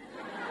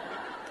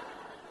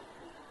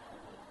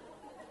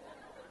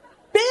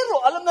 Pero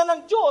alam na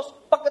ng Diyos,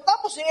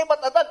 pagkatapos ni Eva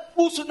at Adan,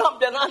 puso na ang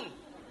biyanan.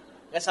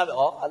 Kaya sabi,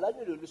 alam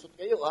niyo, lulusot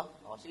kayo,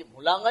 sige,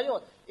 mula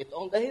ngayon, ito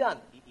ang dahilan.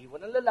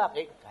 Iiwan ng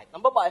lalaki, kahit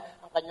ng babae,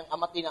 ang kanyang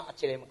amatina at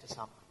sila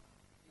magsasama.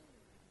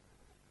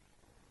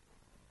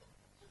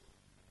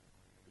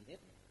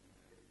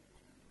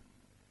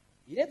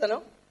 Init,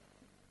 ano?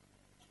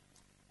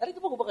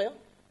 Narito po ba kayo?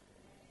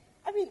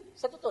 I mean,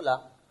 sa totoo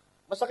lang,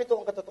 masakit ito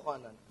ang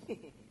katotohanan.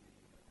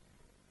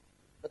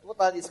 But what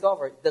I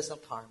discovered does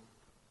not harm.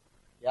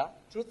 Yeah?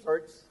 Truth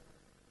hurts,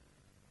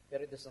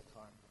 pero it does not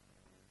harm.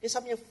 Kaya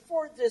sabi niya,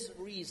 for this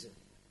reason.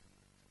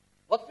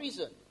 What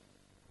reason?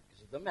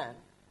 Because of the man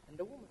and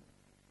the woman.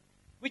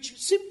 Which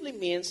simply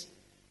means,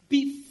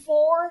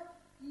 before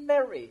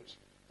marriage,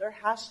 there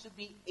has to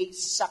be a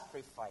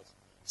sacrifice.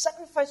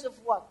 Sacrifice of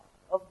what?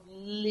 Of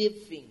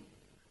living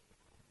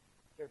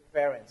your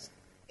parents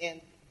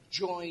and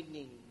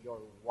joining your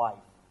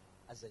wife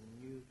as a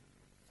new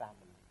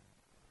family.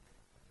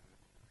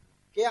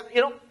 Kaya,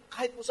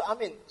 kahit po sa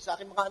amin, sa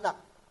aking mga anak,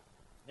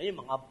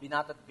 ngayon, mga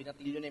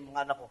binatilyo na yung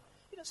mga anak ko,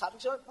 sabi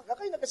ko sa amin, pagka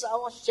kayo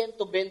nag-asawa, 120%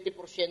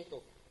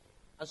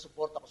 ang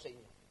suporta ko sa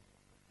inyo.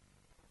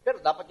 Pero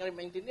dapat nyo rin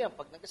maintindihan,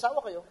 pag nag-asawa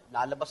kayo,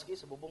 lalabas kayo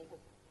sa bubong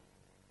ko.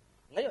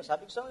 Ngayon,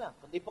 sabi ko sa kanila,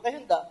 kung di pa kayo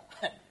handa,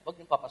 huwag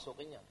nyo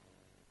papasukin yan.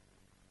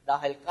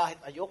 Dahil kahit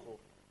ayoko,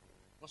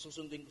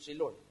 masusunduin ko si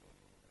Lord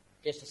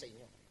kaysa sa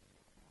inyo.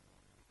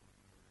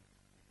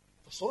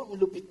 Pastor,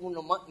 malupit mo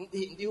naman.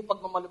 Hindi yung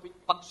pagmamalupit,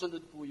 pagsunod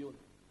po yun.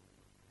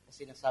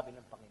 Kasi sinasabi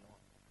ng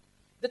Panginoon.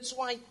 That's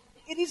why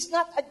it is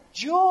not a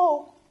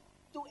joke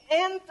to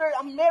enter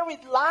a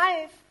married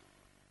life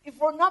if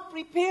we're not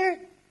prepared.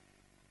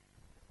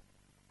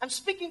 I'm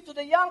speaking to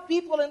the young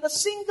people and the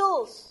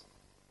singles.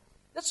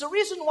 That's the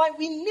reason why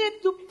we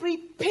need to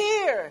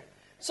prepare.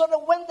 So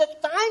that when the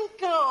time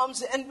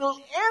comes and we'll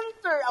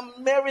enter a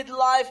married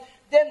life,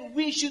 then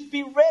we should be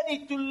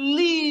ready to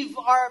leave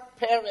our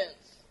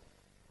parents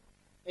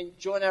and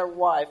join our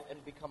wife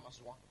and become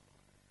as one.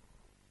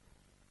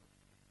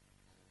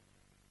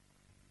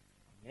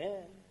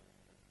 Amen.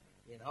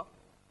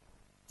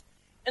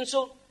 And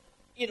so,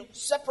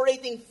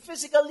 separating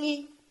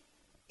physically,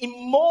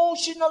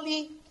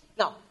 emotionally.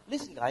 Now,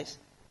 listen guys.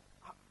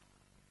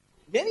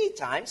 Many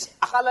times,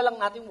 akala lang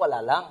natin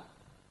wala lang.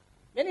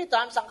 Many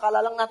times, akala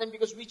lang natin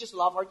because we just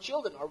love our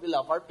children or we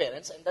love our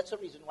parents and that's the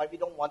reason why we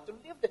don't want to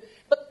live there.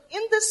 But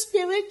in the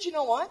spirit, you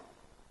know what?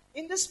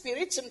 In the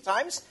spirit,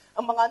 sometimes,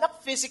 ang mga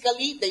anak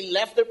physically, they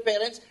left their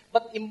parents,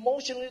 but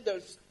emotionally,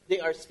 they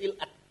are still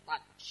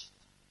attached.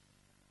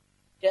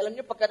 Kaya alam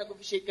nyo, pagka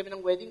nag-officiate kami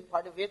ng wedding,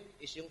 part of it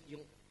is yung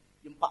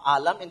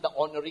paalam and the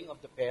honoring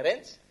of the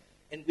parents.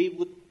 And we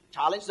would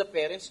challenge the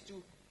parents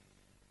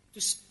to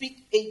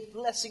speak a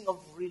blessing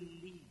of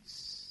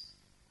release.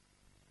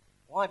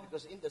 Why?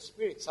 Because in the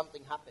spirit,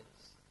 something happens.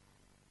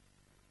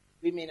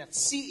 We may not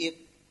see it,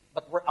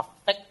 but we're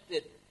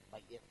affected by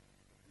it.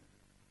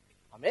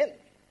 Amen.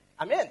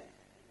 Amen.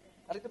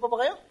 Narito pa ba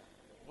kayo?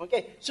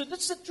 Okay. So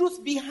that's the truth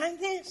behind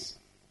this.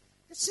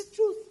 That's the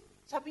truth.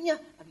 Sabi niya,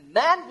 a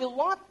man will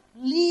not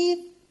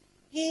leave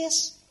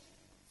his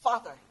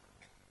father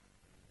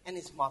and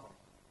his mother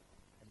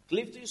and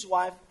cleave to his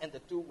wife, and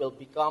the two will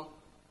become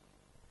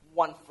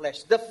one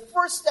flesh. The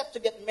first step to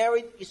get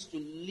married is to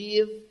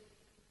leave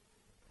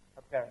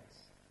our parents.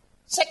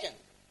 Second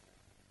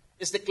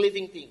is the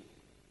cleaving thing.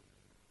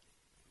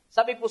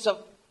 Sabi po sa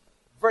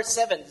verse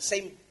 7,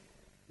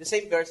 the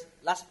same verse,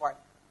 last part.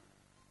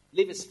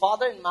 Leave his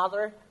father and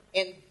mother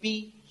and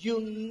be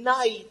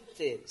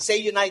united. Say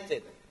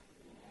united.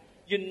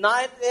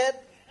 United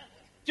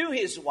to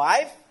his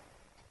wife.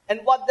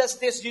 And what does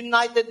this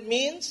united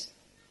means?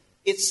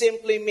 It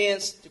simply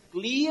means to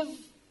cleave,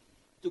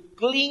 to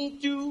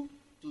cling to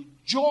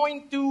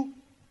join to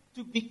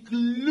be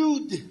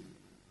glued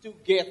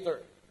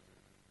together.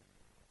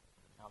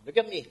 Now, look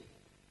at me.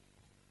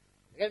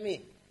 Look at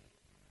me.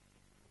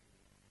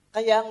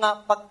 Kaya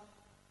nga, pag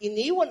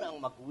iniwan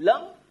ang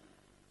magulang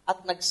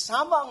at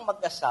nagsama ang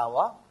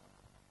mag-asawa,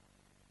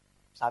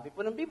 sabi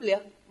po ng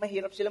Biblia,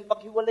 mahirap silang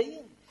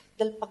paghiwalayin.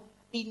 Dahil pag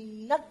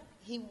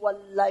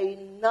pinaghiwalay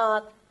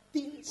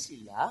natin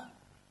sila,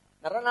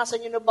 Naranasan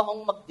niyo na ba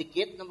akong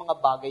magdikit ng mga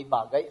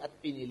bagay-bagay at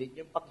pinilit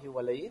niyong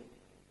paghiwalayin?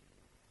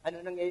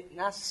 Ano nangyayari?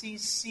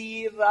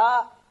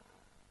 Nasisira.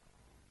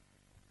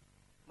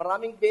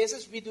 Maraming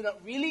beses, we do not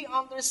really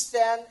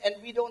understand and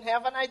we don't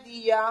have an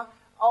idea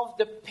of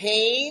the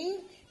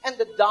pain and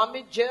the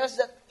damages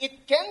that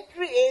it can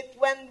create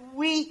when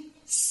we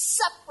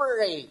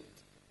separate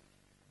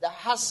the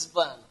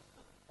husband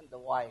and the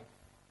wife.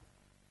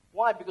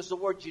 Why? Because the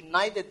word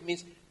united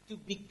means to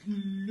be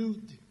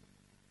glued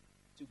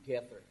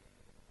together.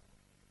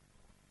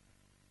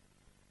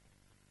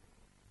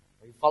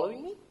 Are you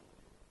following me?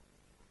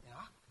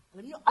 Yeah.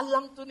 Alam niyo,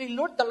 alam to ni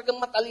Lord. Talagang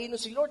matalino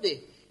si Lord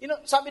eh.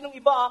 Sabi nung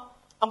iba,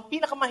 ang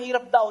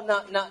pinakamahirap daw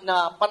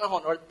na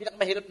panahon or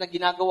pinakamahirap na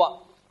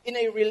ginagawa in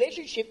a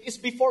relationship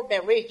is before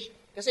marriage.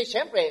 Kasi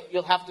syempre,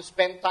 you'll have to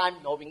spend time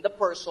knowing the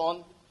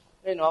person.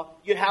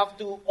 You have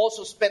to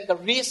also spend the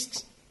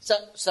risks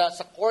sa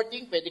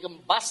courting. Pwede kang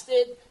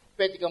busted,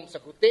 pwede kang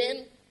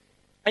sagutin.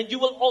 And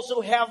you will also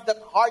have that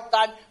hard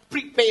time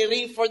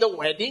preparing for the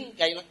wedding.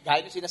 Gaya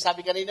na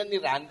sinasabi kanina ni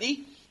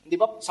Randy. Di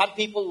ba? Some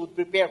people would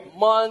prepare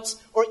months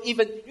or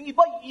even, yung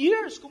iba,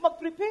 years kung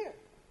mag-prepare.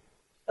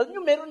 Alam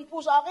niyo, meron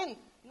po sa akin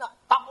na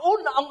taon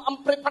na ang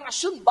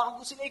preparasyon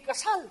bago sila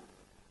ikasal.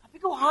 Sabi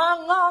ko,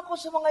 hanga ako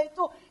sa mga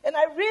ito. And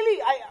I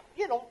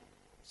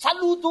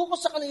saludo ko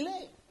sa kanila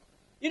eh.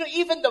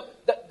 Even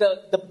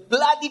the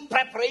bloody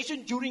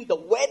preparation during the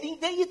wedding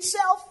day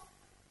itself.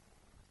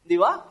 Di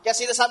ba? Kaya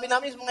sinasabi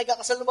namin sa mga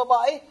ikakasal na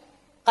babae,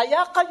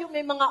 kaya kayo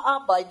may mga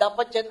abay,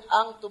 dapat yan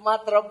ang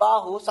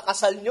tumatrabaho sa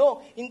kasal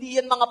nyo. Hindi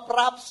yan mga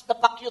props na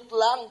pakyut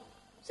lang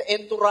sa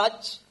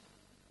entourage.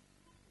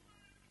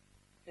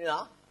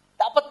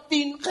 Dapat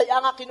kaya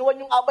nga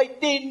kinuha yung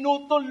abay,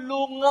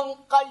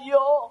 tinutulungan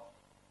kayo.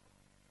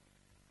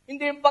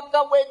 Hindi yung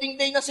pagka-wedding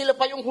day na sila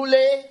pa yung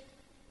huli.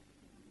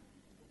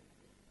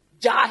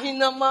 Jahin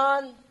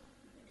naman.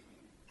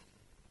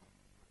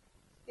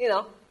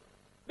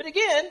 But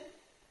again,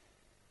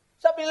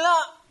 sabi nila,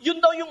 yun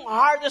daw yung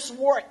hardest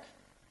work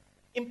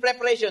in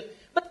preparation.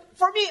 But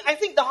for me, I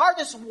think the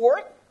hardest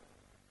work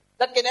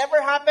that can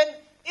ever happen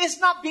is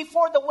not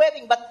before the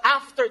wedding, but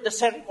after the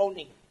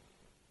ceremony.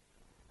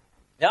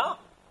 Yeah.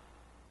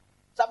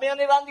 Sabi nga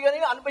ni Randy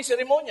kanina, ano ba yung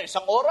seremonya?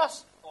 1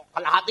 oras? O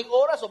kalahating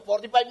oras? O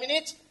 45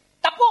 minutes?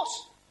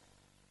 Tapos!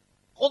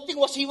 Konting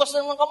wasiwas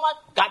na ng kamay.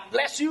 God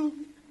bless you.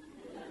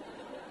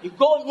 You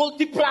go and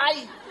multiply.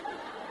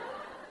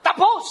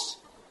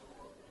 Tapos!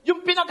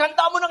 Yung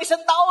pinaghanda mo ng 1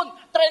 taon,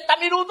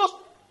 30 minutos,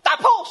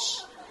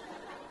 tapos!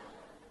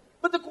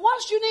 But the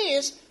question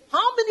is,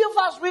 how many of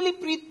us really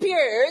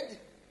prepared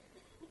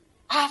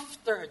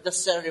after the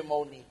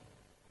ceremony?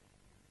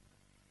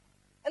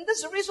 And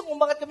that's the reason kung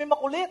bakit kami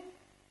makulit.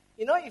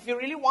 If you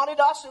really wanted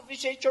us to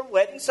officiate your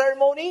wedding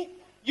ceremony,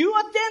 you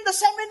attend the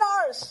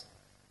seminars.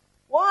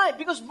 Why?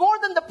 Because more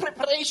than the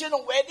preparation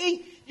of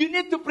wedding, you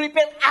need to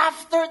prepare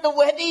after the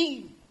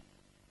wedding.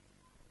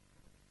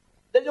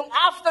 Dahil yung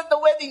after the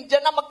wedding,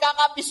 dyan na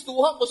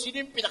magkakapistuhan kung sino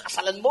yung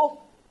pinakasalan mo.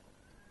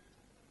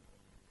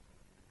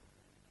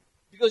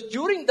 Because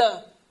during the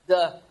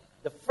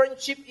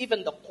friendship,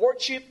 even the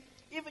courtship,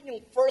 even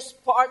yung first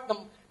part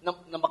na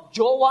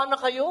magjowa na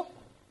kayo,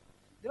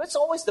 it's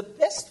always the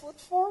best foot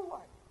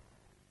forward.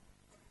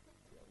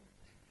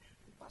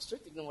 Pastor,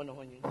 tignan mo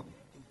naman yung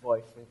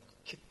boyfriend.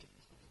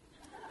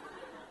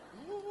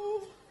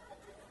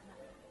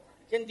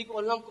 Kaya hindi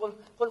ko alam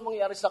kung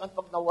mangyari sa akin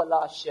pag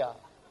nawala siya.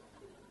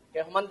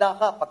 Kaya humanda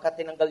ka pagka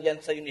tinanggal yan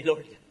sa'yo ni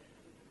Lord.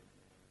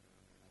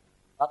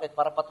 Bakit?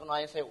 Para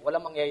patunayan sa'yo,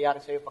 walang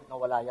mangyayari sa'yo pag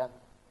nawala yan.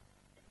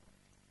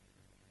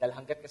 Dahil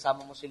hanggat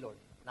kasama mo si Lord,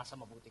 nasa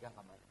mabuti kang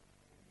kamay.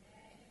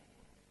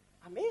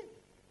 Amen.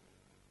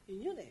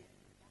 Yun eh.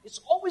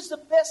 It's always the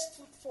best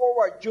foot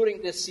forward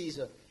during this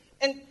season.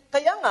 And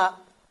kaya nga,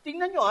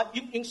 tingnan nyo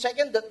yung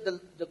second,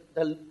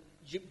 the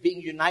being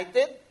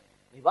united,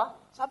 di ba?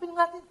 Sabi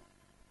nga natin,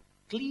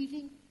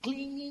 cleaving,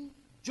 clinging,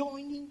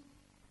 joining,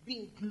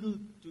 being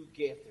glued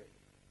together.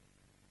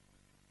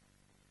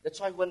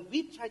 That's why when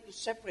we try to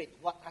separate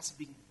what has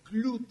been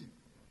glued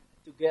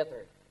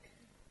together,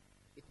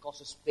 it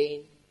causes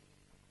pain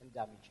and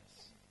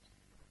damages.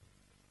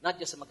 Not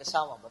just sa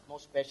mag-asawa, but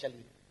most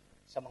especially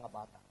sa mga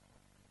bata.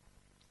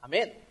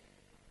 Amen.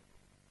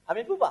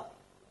 Amen po ba?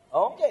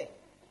 Okay.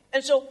 And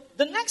so,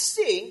 the next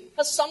thing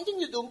has something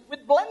to do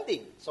with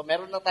blending. So,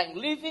 meron na tayong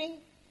living,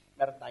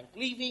 meron tayong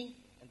cleaving,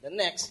 and the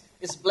next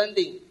is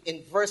blending.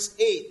 In verse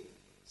 8,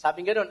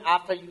 sabi nga nun,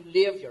 after you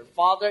leave your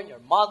father and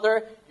your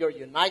mother, you're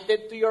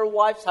united to your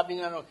wife. Sabi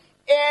nga nun,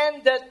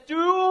 and the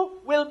two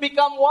will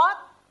become what?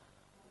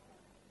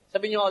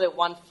 Sabi nyo ulit,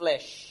 one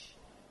flesh.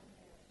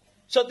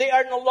 So they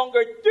are no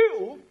longer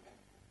two,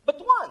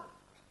 but one.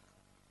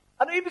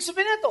 Ano ibig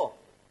sabihin nito?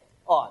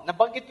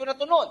 Nabanggit ko na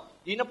ito noon.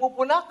 Di na po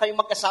na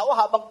kayong magkasawa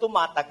habang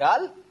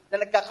tumatagal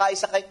na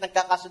nagkakaisa kahit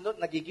nagkakasunod,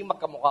 nagiging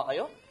magkamukha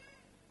kayo?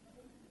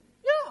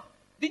 Yeah.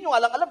 Di nyo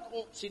alam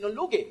kung sinong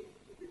lugi.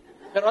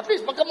 Pero at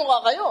least,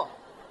 magkamukha kayo.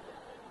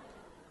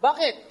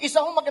 Bakit? Isa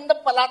hong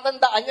magandang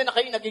palatandaan niya na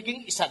kayo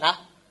nagiging isa na.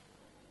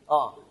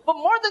 But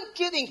more than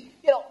kidding,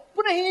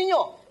 punahin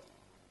niyo.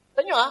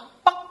 Kita nyo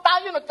pag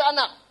tayo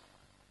nagkaanak,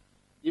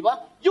 di ba?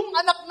 Yung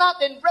anak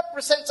natin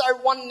represents our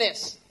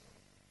oneness.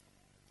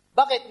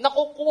 Bakit?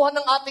 Nakukuha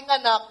ng ating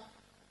anak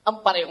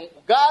ang parehong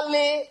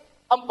ugali,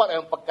 ang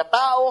parehong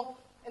pagkatao,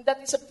 and that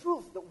is a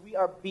proof that we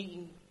are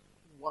being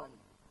one.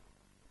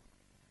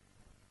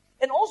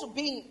 And also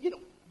being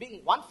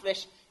one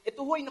flesh,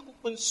 ito ay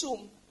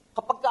nakukonsume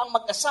kapag ang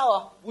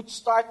mag-asawa would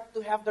start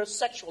to have their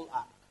sexual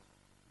act.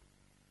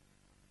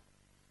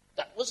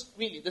 That was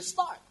really the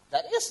start.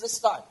 That is the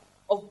start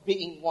of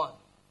being one.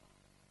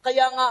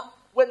 Kaya nga,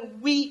 when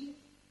we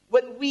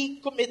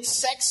commit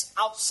sex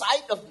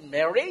outside of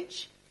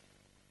marriage,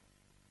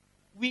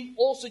 we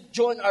also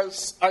join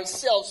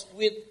ourselves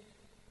with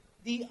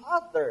the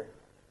other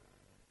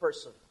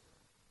person.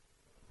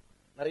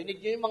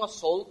 Narinig niyo yung mga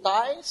soul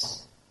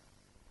ties?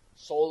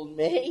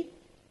 Soulmate?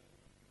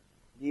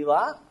 Di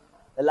ba?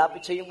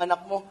 Lalapit siya yung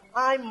anak mo,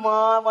 "Hi,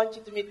 Mom, I want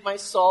you to meet my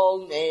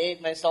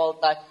soulmate, my soul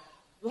tie."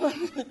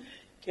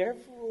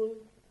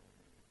 Careful.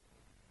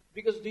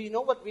 Because do you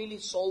know what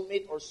really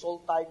soulmate or soul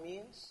tie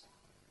means?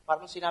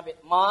 Parang sinabi,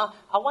 "Ma,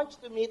 I want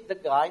you to meet the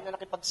guy na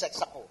nakipag-sex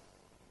ako."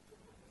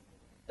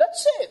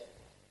 That's it.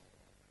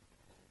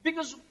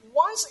 Because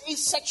once a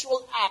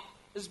sexual act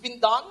has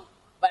been done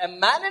by a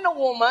man and a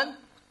woman,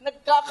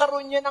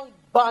 nagkakaroon niya ng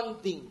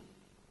bonding.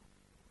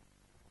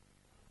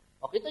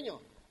 O, kita nyo,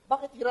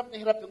 bakit hirap na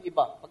hirap yung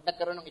iba pag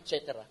nagkaroon ng et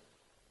cetera?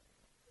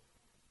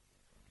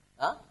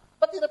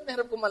 Ba't hirap na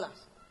hirap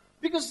kumalas?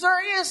 Because there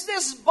is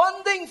this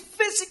bonding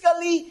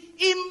physically,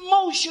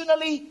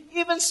 emotionally,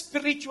 even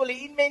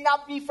spiritually. It may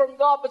not be from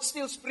God, but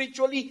still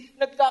spiritually,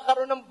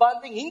 nagkakaroon ng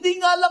bonding.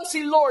 Hindi nga lang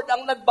si Lord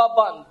ang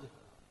nagbabond.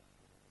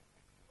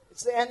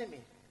 It's the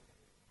enemy.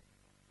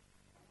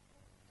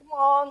 Come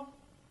on.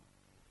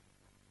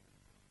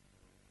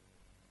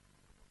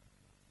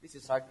 This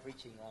is hard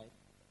preaching, right?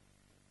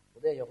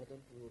 Kundi ayoko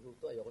itong turo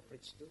to, ayoko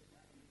preach to.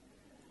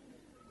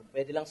 Kung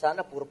pwede lang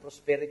sana, puro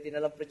prosperity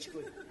na lang preach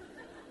ko.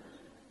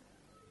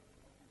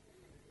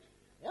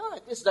 Yeah,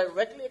 it is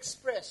directly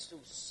expressed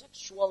through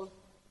sexual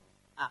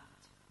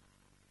act.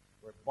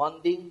 Where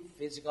bonding,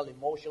 physical,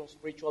 emotional,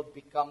 spiritual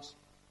becomes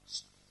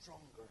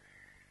stronger.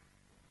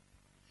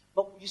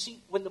 But you see,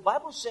 when the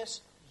Bible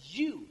says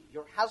you,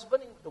 your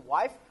husband and the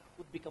wife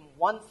would become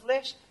one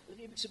flesh,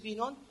 ano ibig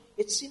sabihin nun?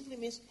 It simply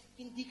means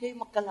hindi kayo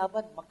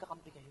magkalaban,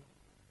 magkakampi kayo.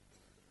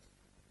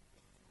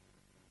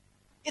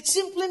 It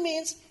simply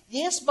means,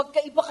 yes,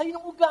 magkaiba kayo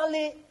ng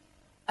ugali.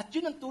 At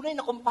yun ang tunay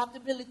na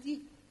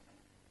compatibility.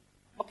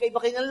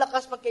 Magkaiba kayo ng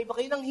lakas, magkaiba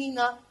kayo ng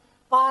hina,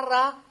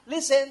 para,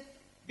 listen,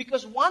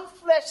 because one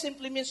flesh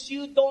simply means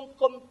you don't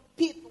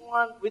compete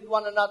with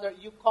one another,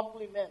 you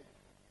complement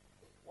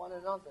one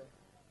another.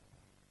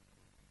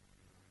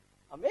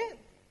 Amen.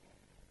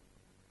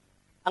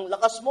 Ang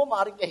lakas mo,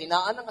 maaaring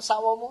kahinaan ng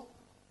asawa mo.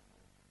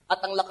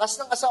 At ang lakas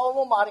ng asawa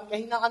mo, maaaring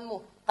kahinaan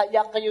mo.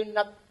 Kaya kayo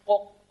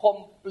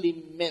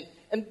nagko-complement.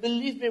 And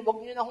believe me, wag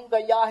niyo na akong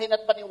gayahin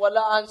at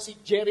paniwalaan si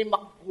Jerry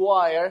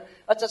Maguire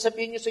at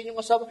sasabihin niyo sa inyong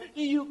asawa,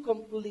 "You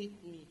complete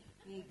me."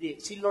 Hindi.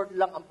 Si Lord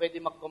lang ang pwede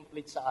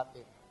mag-complete sa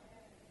atin.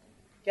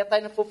 Kaya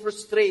tayo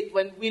na-frustrate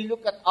when we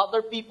look at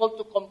other people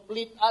to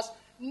complete us.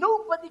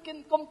 Nobody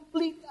can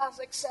complete us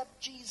except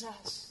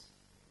Jesus.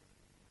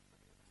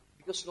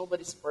 Because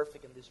nobody's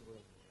perfect in this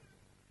world.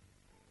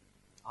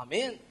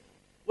 Amen.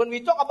 When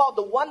we talk about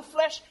the one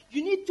flesh,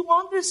 you need to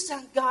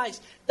understand, guys,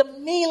 the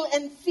male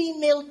and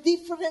female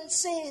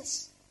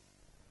differences.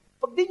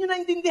 Pag di nyo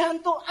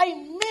naintindihan to,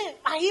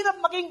 mahirap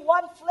maging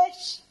one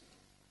flesh.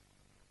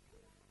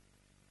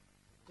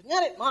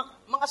 Kunyari,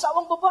 mga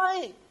asawang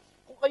babae,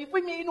 kung kayo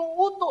po'y may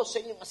inuutos sa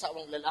inyong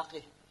asawang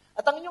lalaki,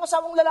 at ang inyong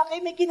asawang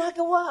lalaki may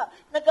ginagawa,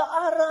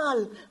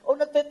 nag-aaral, o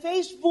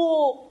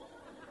nagpe-Facebook,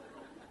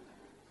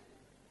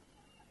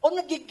 o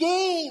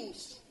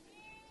nag-games,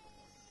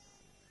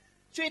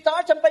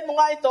 sweetheart, sampay mo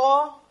nga ito.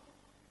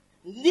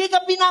 Hindi ka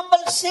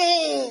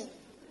pinapansin.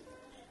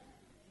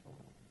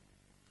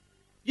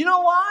 You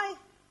know why?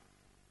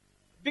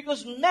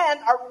 Because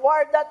men are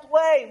wired that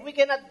way. We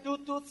cannot do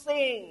two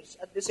things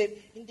at the same.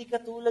 Hindi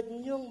katulad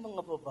niyong mga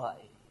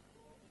babae.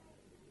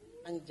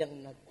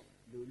 Andiyan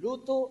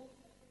nagluluto,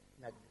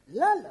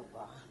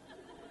 naglalaba,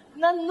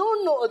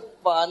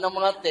 nanonood pa ng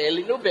mga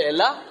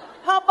telenovela,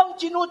 habang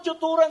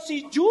tinututuran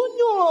si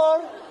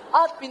Junior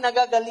at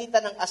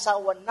pinagagalitan ng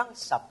asawa ng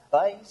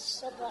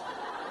sabay-sabay.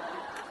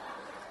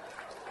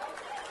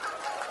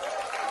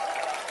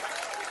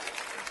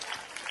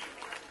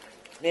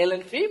 Male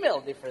and female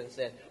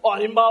differences. O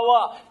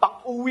halimbawa,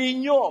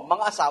 pag-uwi nyo,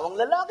 mga asawang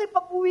lalaki,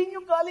 pag-uwi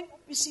nyo galing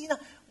opisina,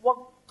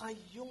 huwag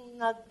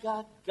kayong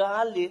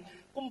nagagalit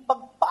kung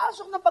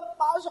pagpasok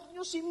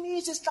nyo si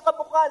Mrs.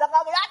 nakabuka,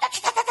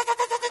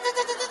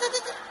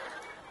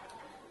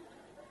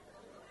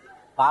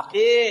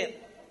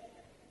 Bakit?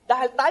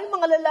 Dahil tayo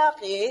mga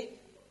lalaki,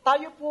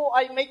 tayo po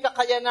ay may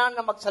kakayanan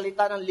na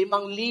magsalita ng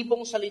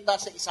 5,000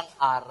 salita sa isang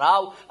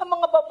araw. Ang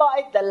mga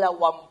babae,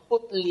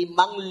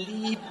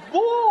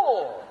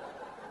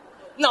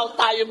 25,000. Now,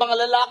 tayo mga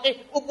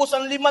lalaki, ubos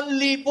ang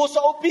 5,000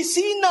 sa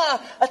opisina.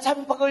 At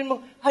sabi pa gawin mo,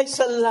 ay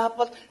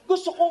salamat,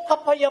 gusto kong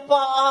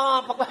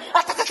kapayapaan.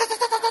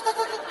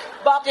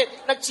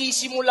 Bakit?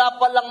 Nagsisimula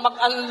pa lang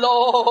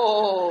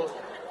mag-unload.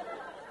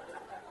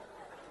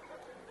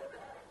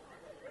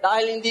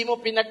 Dahil hindi mo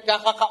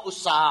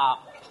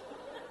pinagkakakausap.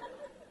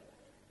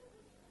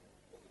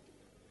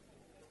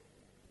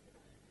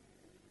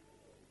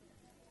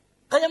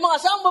 Kaya mga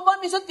asawang babae,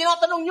 minsan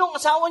tinatanong nyo ang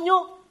asawa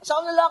nyo,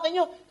 asawang lalaki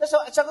nyo,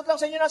 tapos sagot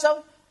lang sa inyo na asawa,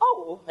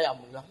 oo, hayaan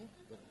mo lang.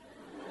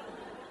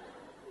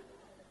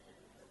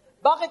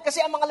 Bakit?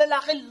 Kasi ang mga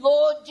lalaki,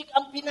 logic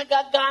ang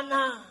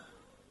pinagagana.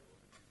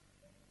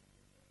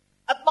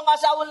 At mga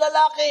asawang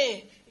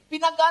lalaki,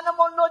 pinagana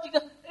mo ang logic,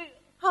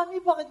 honey,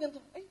 bakit ganito?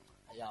 Ay,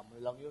 hayaan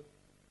mo lang yun.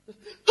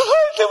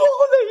 Hindi mo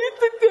ko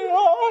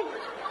naiintindihan.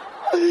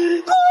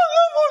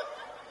 Kaya mo.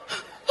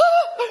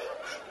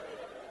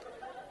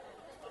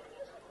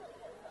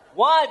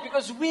 Why?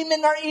 Because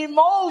women are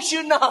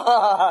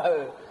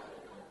emotional.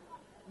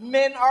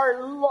 Men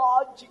are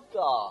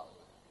logical.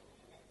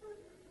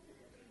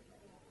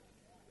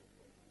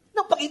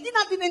 No, pag hindi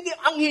natin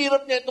ang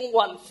hirap na itong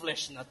one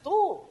flesh na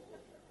to.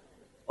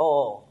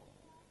 Oo.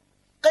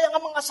 Kaya nga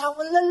mga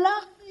asawang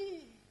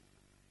lalaki.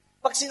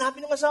 Pag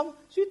sinabi ng asawa,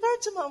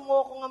 sweetheart, samahan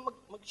mo ako nga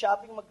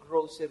mag-shopping,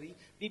 mag-grocery,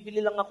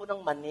 bibili lang ako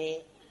ng mani.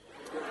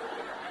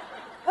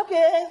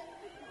 Okay.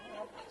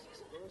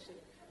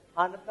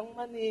 Hanap ng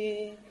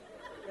mani.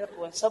 Kaya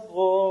po ang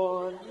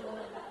sabon.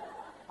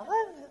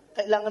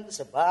 Kailangan doon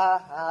sa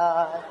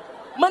bahay.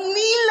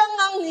 Manilang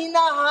ang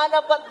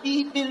hinahanap at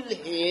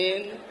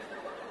bibilhin.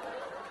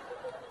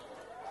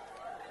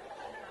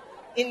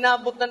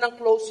 Inabot na ng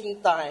closing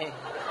time.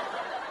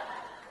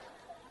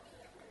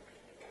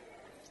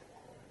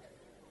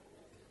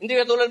 Hindi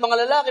katulad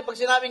mga lalaki, pag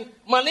sinabing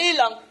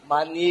manilang,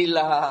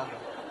 manilang.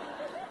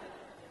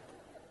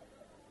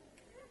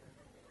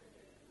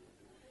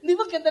 Hindi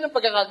ba ganda ng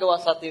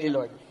pagkakagawa sa atin ni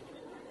Lord?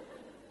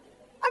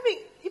 I mean,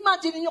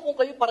 imagine niyo kung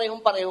kayo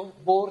parehong-pareho,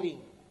 boring.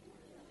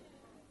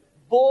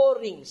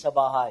 Boring sa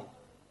bahay.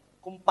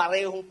 Kung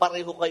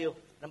parehong-pareho kayo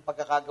ng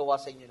pagkakagawa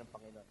sa inyo ng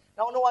Panginoon.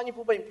 Naunawaan niyo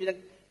po ba yung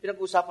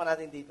pinag-usapan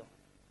natin dito?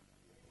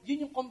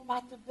 Yun yung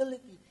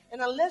compatibility.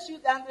 And unless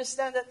you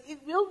understand that, it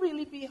will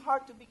really be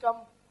hard to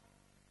become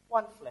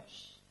one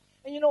flesh.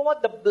 And you know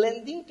what? The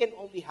blending can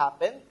only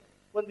happen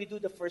when we do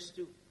the first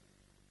two.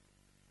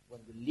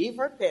 When we leave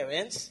our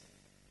parents,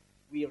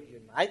 we are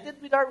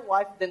united with our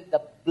wife, then the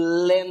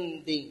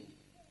blending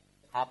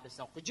happens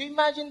now. Could you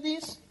imagine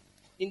this?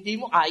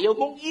 Ayaw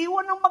mong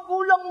iwan ng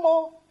magulang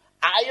mo.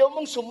 Ayaw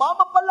mong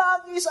sumama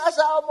palagi sa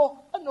asawa mo.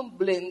 Anong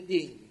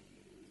blending?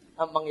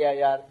 Ang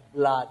mangyayari,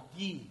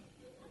 bloody.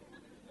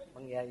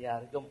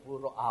 Mangyayari kung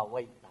puro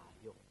away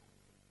tayo.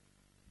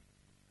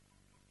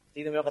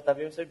 Tingnan mo yung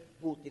katabi mo, sir,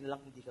 buti na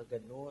lang hindi ka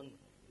ganun.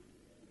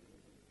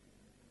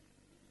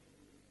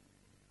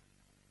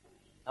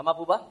 Tama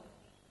po ba?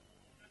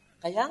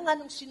 Kaya nga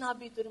nung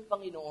sinabi ito ng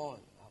Panginoon,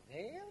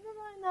 okay, ano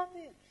naman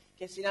natin?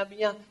 Kaya sinabi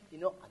niya,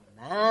 a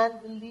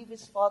man will leave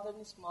his father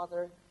and his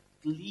mother,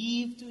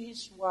 cleave to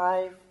his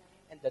wife,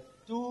 and the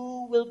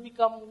two will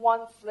become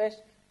one flesh.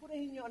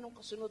 Purahin niyo anong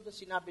kasunod na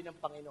sinabi ng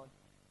Panginoon.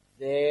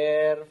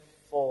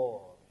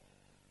 Therefore.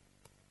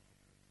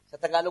 Sa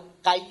Tagalog,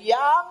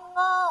 kaya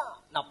nga.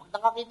 Na, pag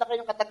nakakita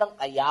kayo ng katagang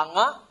kaya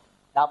nga,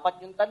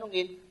 dapat yung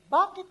tanungin,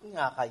 bakit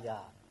nga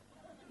kaya?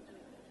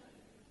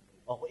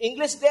 Okay,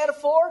 English,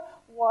 therefore,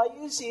 why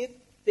is it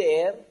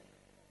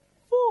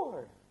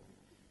therefore?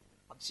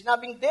 Pag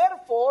sinabing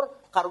therefore,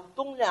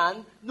 karugtong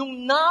yan, nung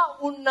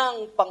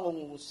naunang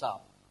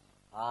pangungusap.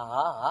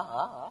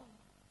 Ano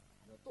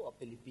to?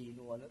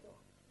 Pilipino, ano to?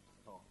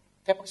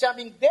 Kaya pag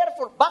sinabing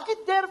therefore,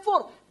 bakit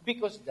therefore?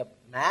 Because the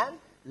man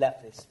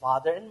left his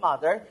father and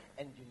mother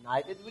and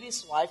united with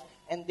his wife,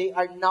 and they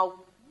are now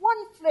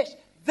one flesh.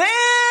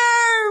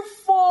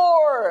 Therefore,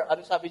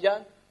 ano sabi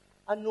diyan?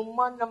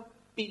 Anuman ang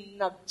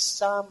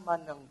pinagsama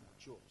ng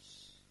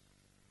Diyos,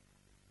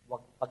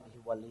 huwag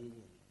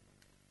paghiwalayin.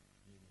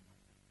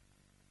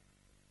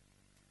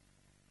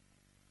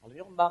 Alam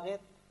niyo kung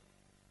bakit?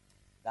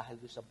 Dahil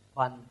doon sa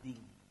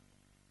bonding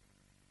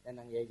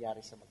na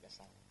nangyayari sa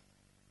mag-asawa.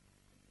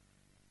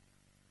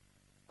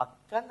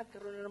 Pagka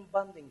nagkaroon na ng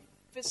bonding,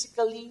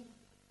 physically,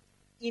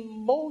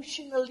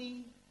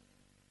 emotionally,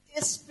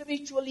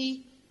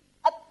 spiritually,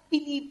 at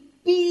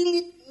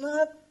pinipilit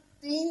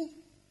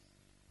natin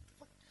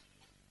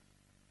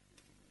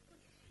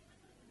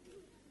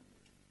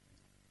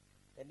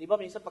di ba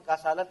minsan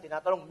pagkasalan,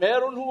 tinatanong,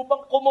 meron ho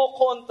bang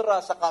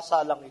kumokontra sa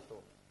kasalang ito?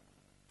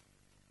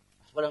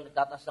 Walang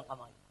nagtataas ng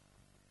kamay.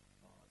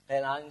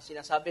 Kaya na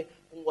sinasabi,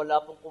 kung wala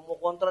pong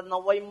kumukontra,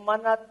 naway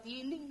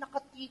manatiling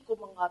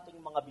nakatikom ang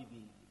ating mga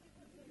bibig.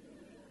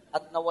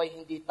 At naway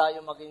hindi tayo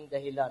maging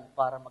dahilan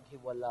para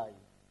maghiwalay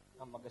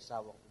ang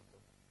mag-asawang ito.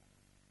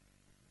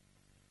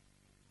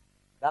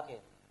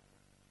 Bakit?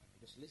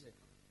 Because listen,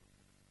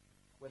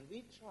 when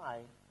we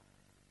try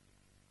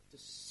to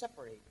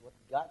separate what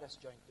God has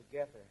joined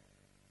together,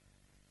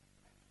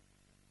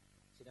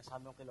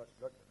 Sinasabi mo kay Lord,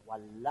 Lord,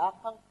 wala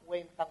kang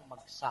kwentang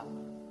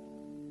magsama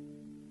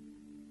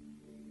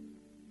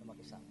na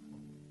mag-isama.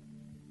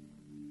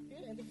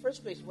 In the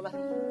first place,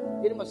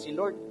 hindi naman si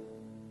Lord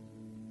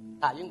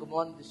tayong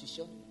gumawa ng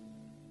desisyon.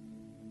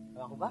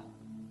 Tama ko ba?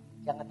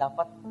 Kaya nga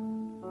dapat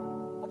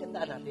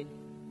magandaan natin.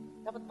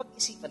 Dapat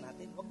pag-isipan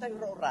natin. Huwag tayo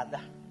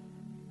raorada.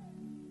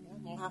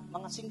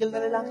 Mga single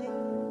na lalaki,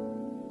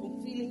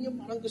 kung feeling nyo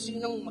parang gusto nyo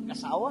nang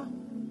mag-asawa,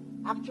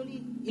 actually,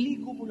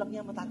 iligo mo lang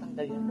yan,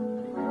 matatanggal yan.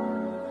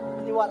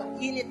 Maniwala,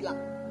 init lang.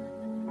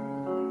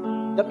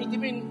 Gamitin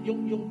mo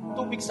yung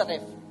tubig sa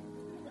ref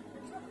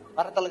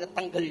para talaga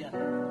tanggal yan.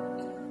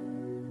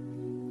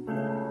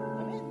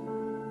 Amen.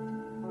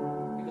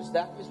 Because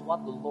that is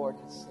what the Lord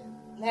has said.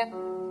 Let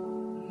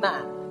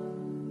man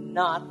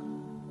not,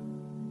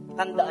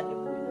 tandaan niyo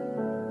po yun.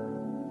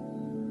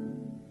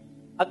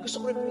 At gusto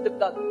ko rin po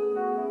idagdag,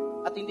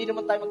 at hindi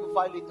naman tayo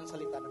mag-violate ng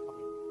salita ng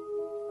Panginoon.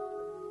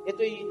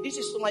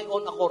 This is to my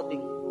own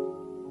according.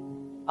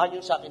 Ayon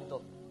sa akin to.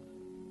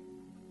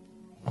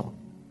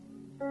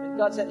 When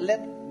God said,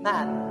 let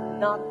man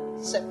not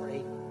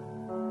separate.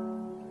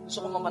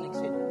 Gusto ko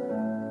mamaniksin.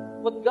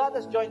 What God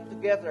has joined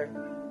together,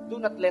 do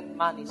not let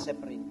man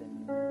separate them.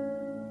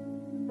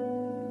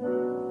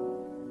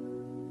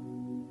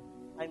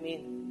 I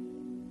mean,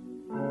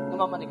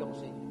 namamanig ako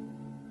sa inyo.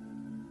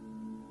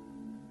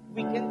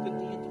 We can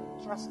continue to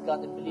trust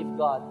God and believe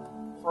God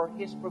for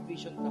His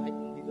provision kahit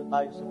nandito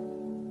tayo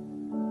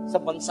sa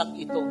bansang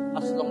ito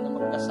as long na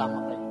magkasama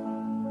kayo.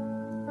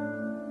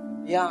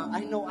 Yeah,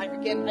 I know. I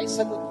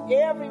salute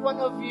every one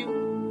of you.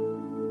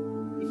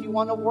 If you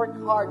want to work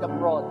hard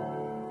abroad,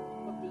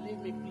 but believe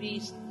me,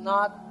 please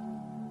not,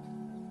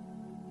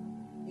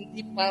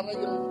 hindi para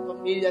yung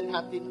pamilya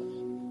natin.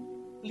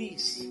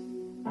 Please.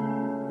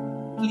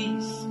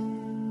 Please.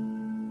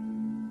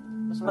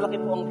 Mas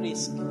malaki po ang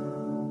risk.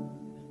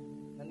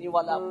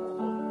 Naniwala po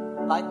ako.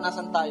 Kahit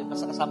nasan tayo,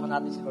 basta kasama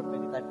natin si Lord,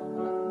 pwede tayo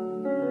pagpala.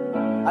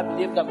 I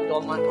believe that with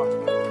all my heart.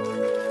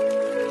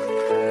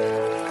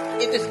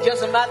 It is just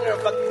a matter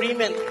of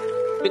agreement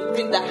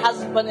between the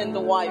husband and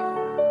the wife.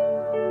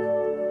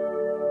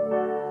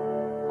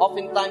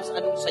 Oftentimes,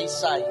 anong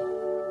saysay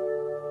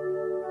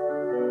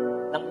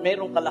nang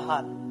merong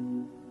kalahat,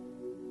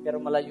 pero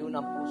malayo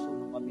na ang puso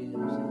ng pamilya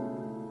mo sa'yo.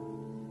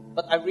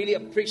 But I really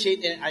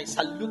appreciate and I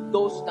salute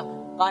those na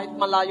kahit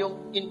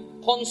malayo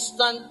in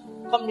constant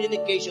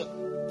communication.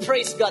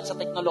 Praise God sa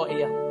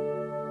teknolohiya.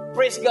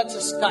 Praise God sa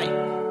Skype.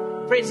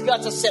 Praise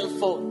God sa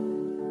cellphone.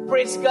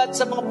 Praise God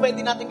sa mga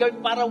pwede natin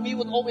gawin para we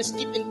would always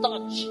keep in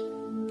touch.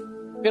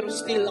 Pero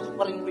still, ako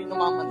pa rin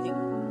namamanhig.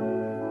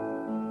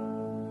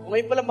 Kung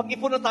ngayon pala,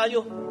 mag-ipon na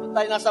tayo. Kung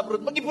tayo nasa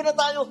abroad, mag-ipon na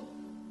tayo.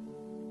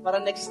 Para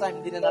next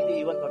time, hindi na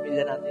natin iwan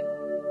pamilya natin.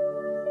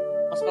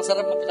 Mas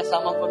masarap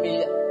magkasama ang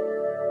pamilya.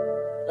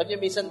 Alam niyo,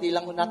 minsan di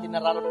lang natin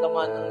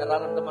nararamdaman ang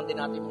nararamdaman din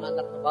natin mga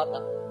anak na bata.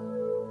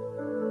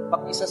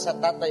 Pag isa sa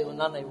tatay o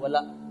nanay,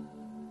 wala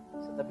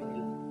sa tabi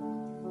nila.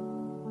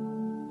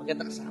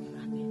 Maganda kasama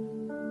natin.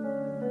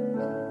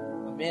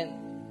 Amen.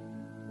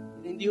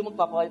 Hindi mo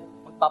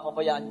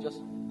magpapabayaan Diyos,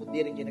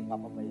 kundi rin kayo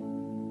nagpapabaya.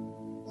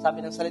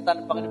 Sabi ng salita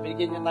ng Panginoon,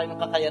 binigyan niya tayo ng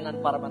kakayanan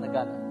para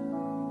managana.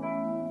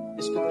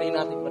 Diskubrihin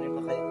natin pa rin yung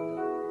kakayanan.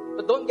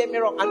 But don't get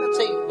me wrong, I'm not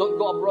saying don't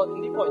go abroad.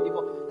 Hindi po.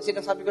 Kasi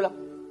nasabi ko lang,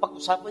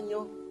 pag-usapan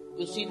nyo,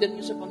 consider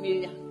nyo sa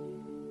pamilya.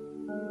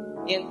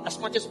 And as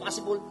much as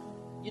possible,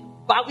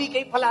 bawi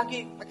kayo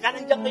palagi. Pagka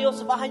nandiyan kayo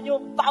sa bahay nyo,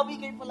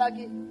 bawi kayo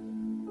palagi.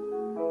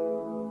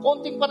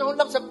 Konting panahon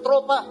lang sa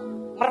tropa,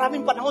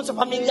 maraming panahon sa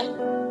pamilya.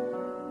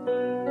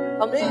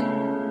 Amen.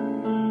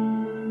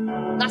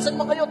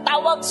 Nasaan mo kayo?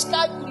 Tawag,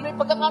 Skype, kung may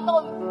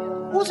pagkakataon.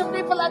 Usap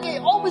kayo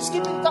palagi. Always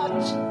keep in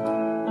touch.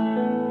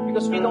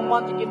 Because we don't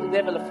want to give the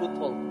devil a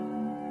foothold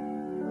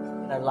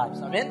in our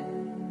lives. Amen?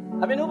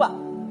 Amen ba?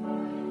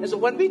 And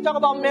so when we talk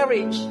about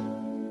marriage,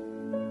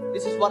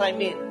 this is what I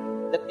mean.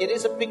 That it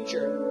is a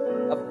picture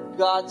of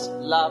God's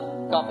love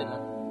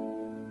covenant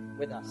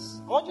with us.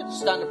 I want you to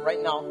stand up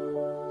right now.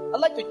 I'd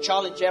like to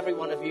challenge every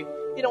one of you.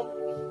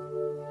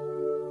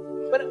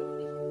 But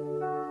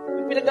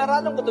yung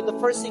pinag-aralan ko to, the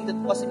first thing that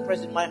was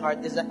impressed in my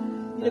heart is that,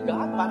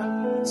 God,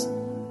 parang it's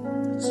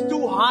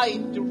too high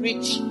to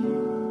reach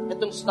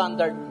itong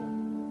standard mo.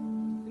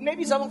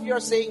 Maybe some of you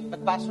are saying,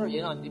 but Pastor,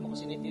 hindi mo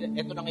kasi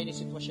ito na ngayon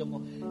yung sitwasyon mo.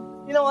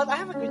 You know what? I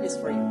have a good news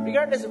for you.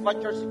 Regardless of what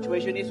your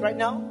situation is right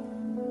now,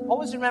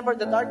 always remember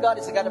that our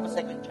God is a God of a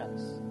second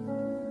chance.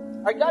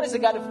 Our God is a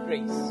God of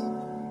grace.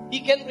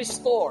 He can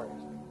restore.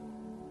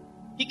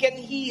 He can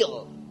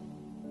heal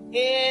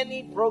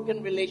any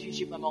broken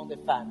relationship among the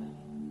family.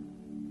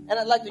 And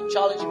I'd like to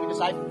challenge you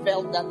because I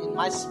felt that in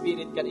my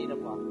spirit kanina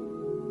pa.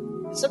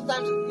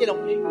 Sometimes,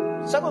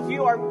 some of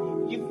you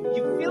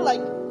you feel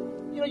like,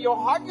 your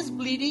heart is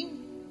bleeding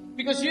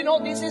because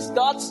this is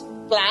God's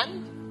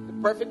plan, the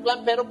perfect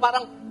plan, pero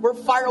parang we're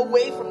far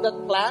away from that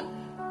plan.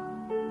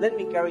 Let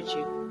me encourage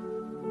you.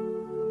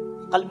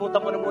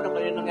 Kalimutan mo na muna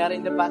kung yung nangyari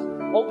in the past.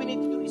 All we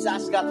need to do is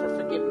ask God for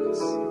forgiveness.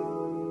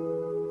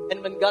 And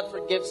when God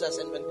forgives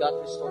us and when God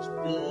restores,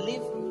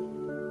 believe me,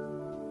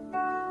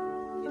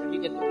 He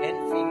can do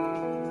anything.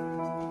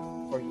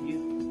 for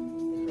you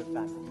and your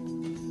family.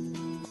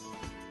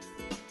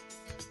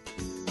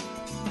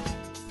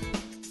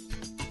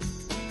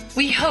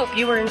 We hope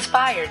you were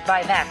inspired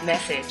by that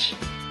message.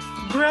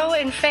 Grow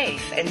in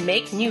faith and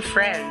make new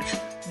friends.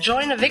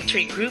 Join a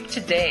Victory group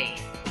today.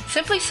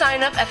 Simply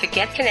sign up at the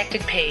Get Connected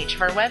page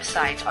of our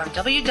website on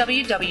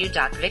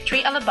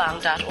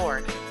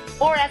www.victoryalabang.org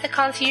or at the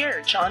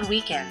concierge on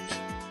weekends.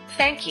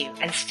 Thank you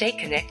and stay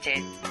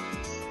connected.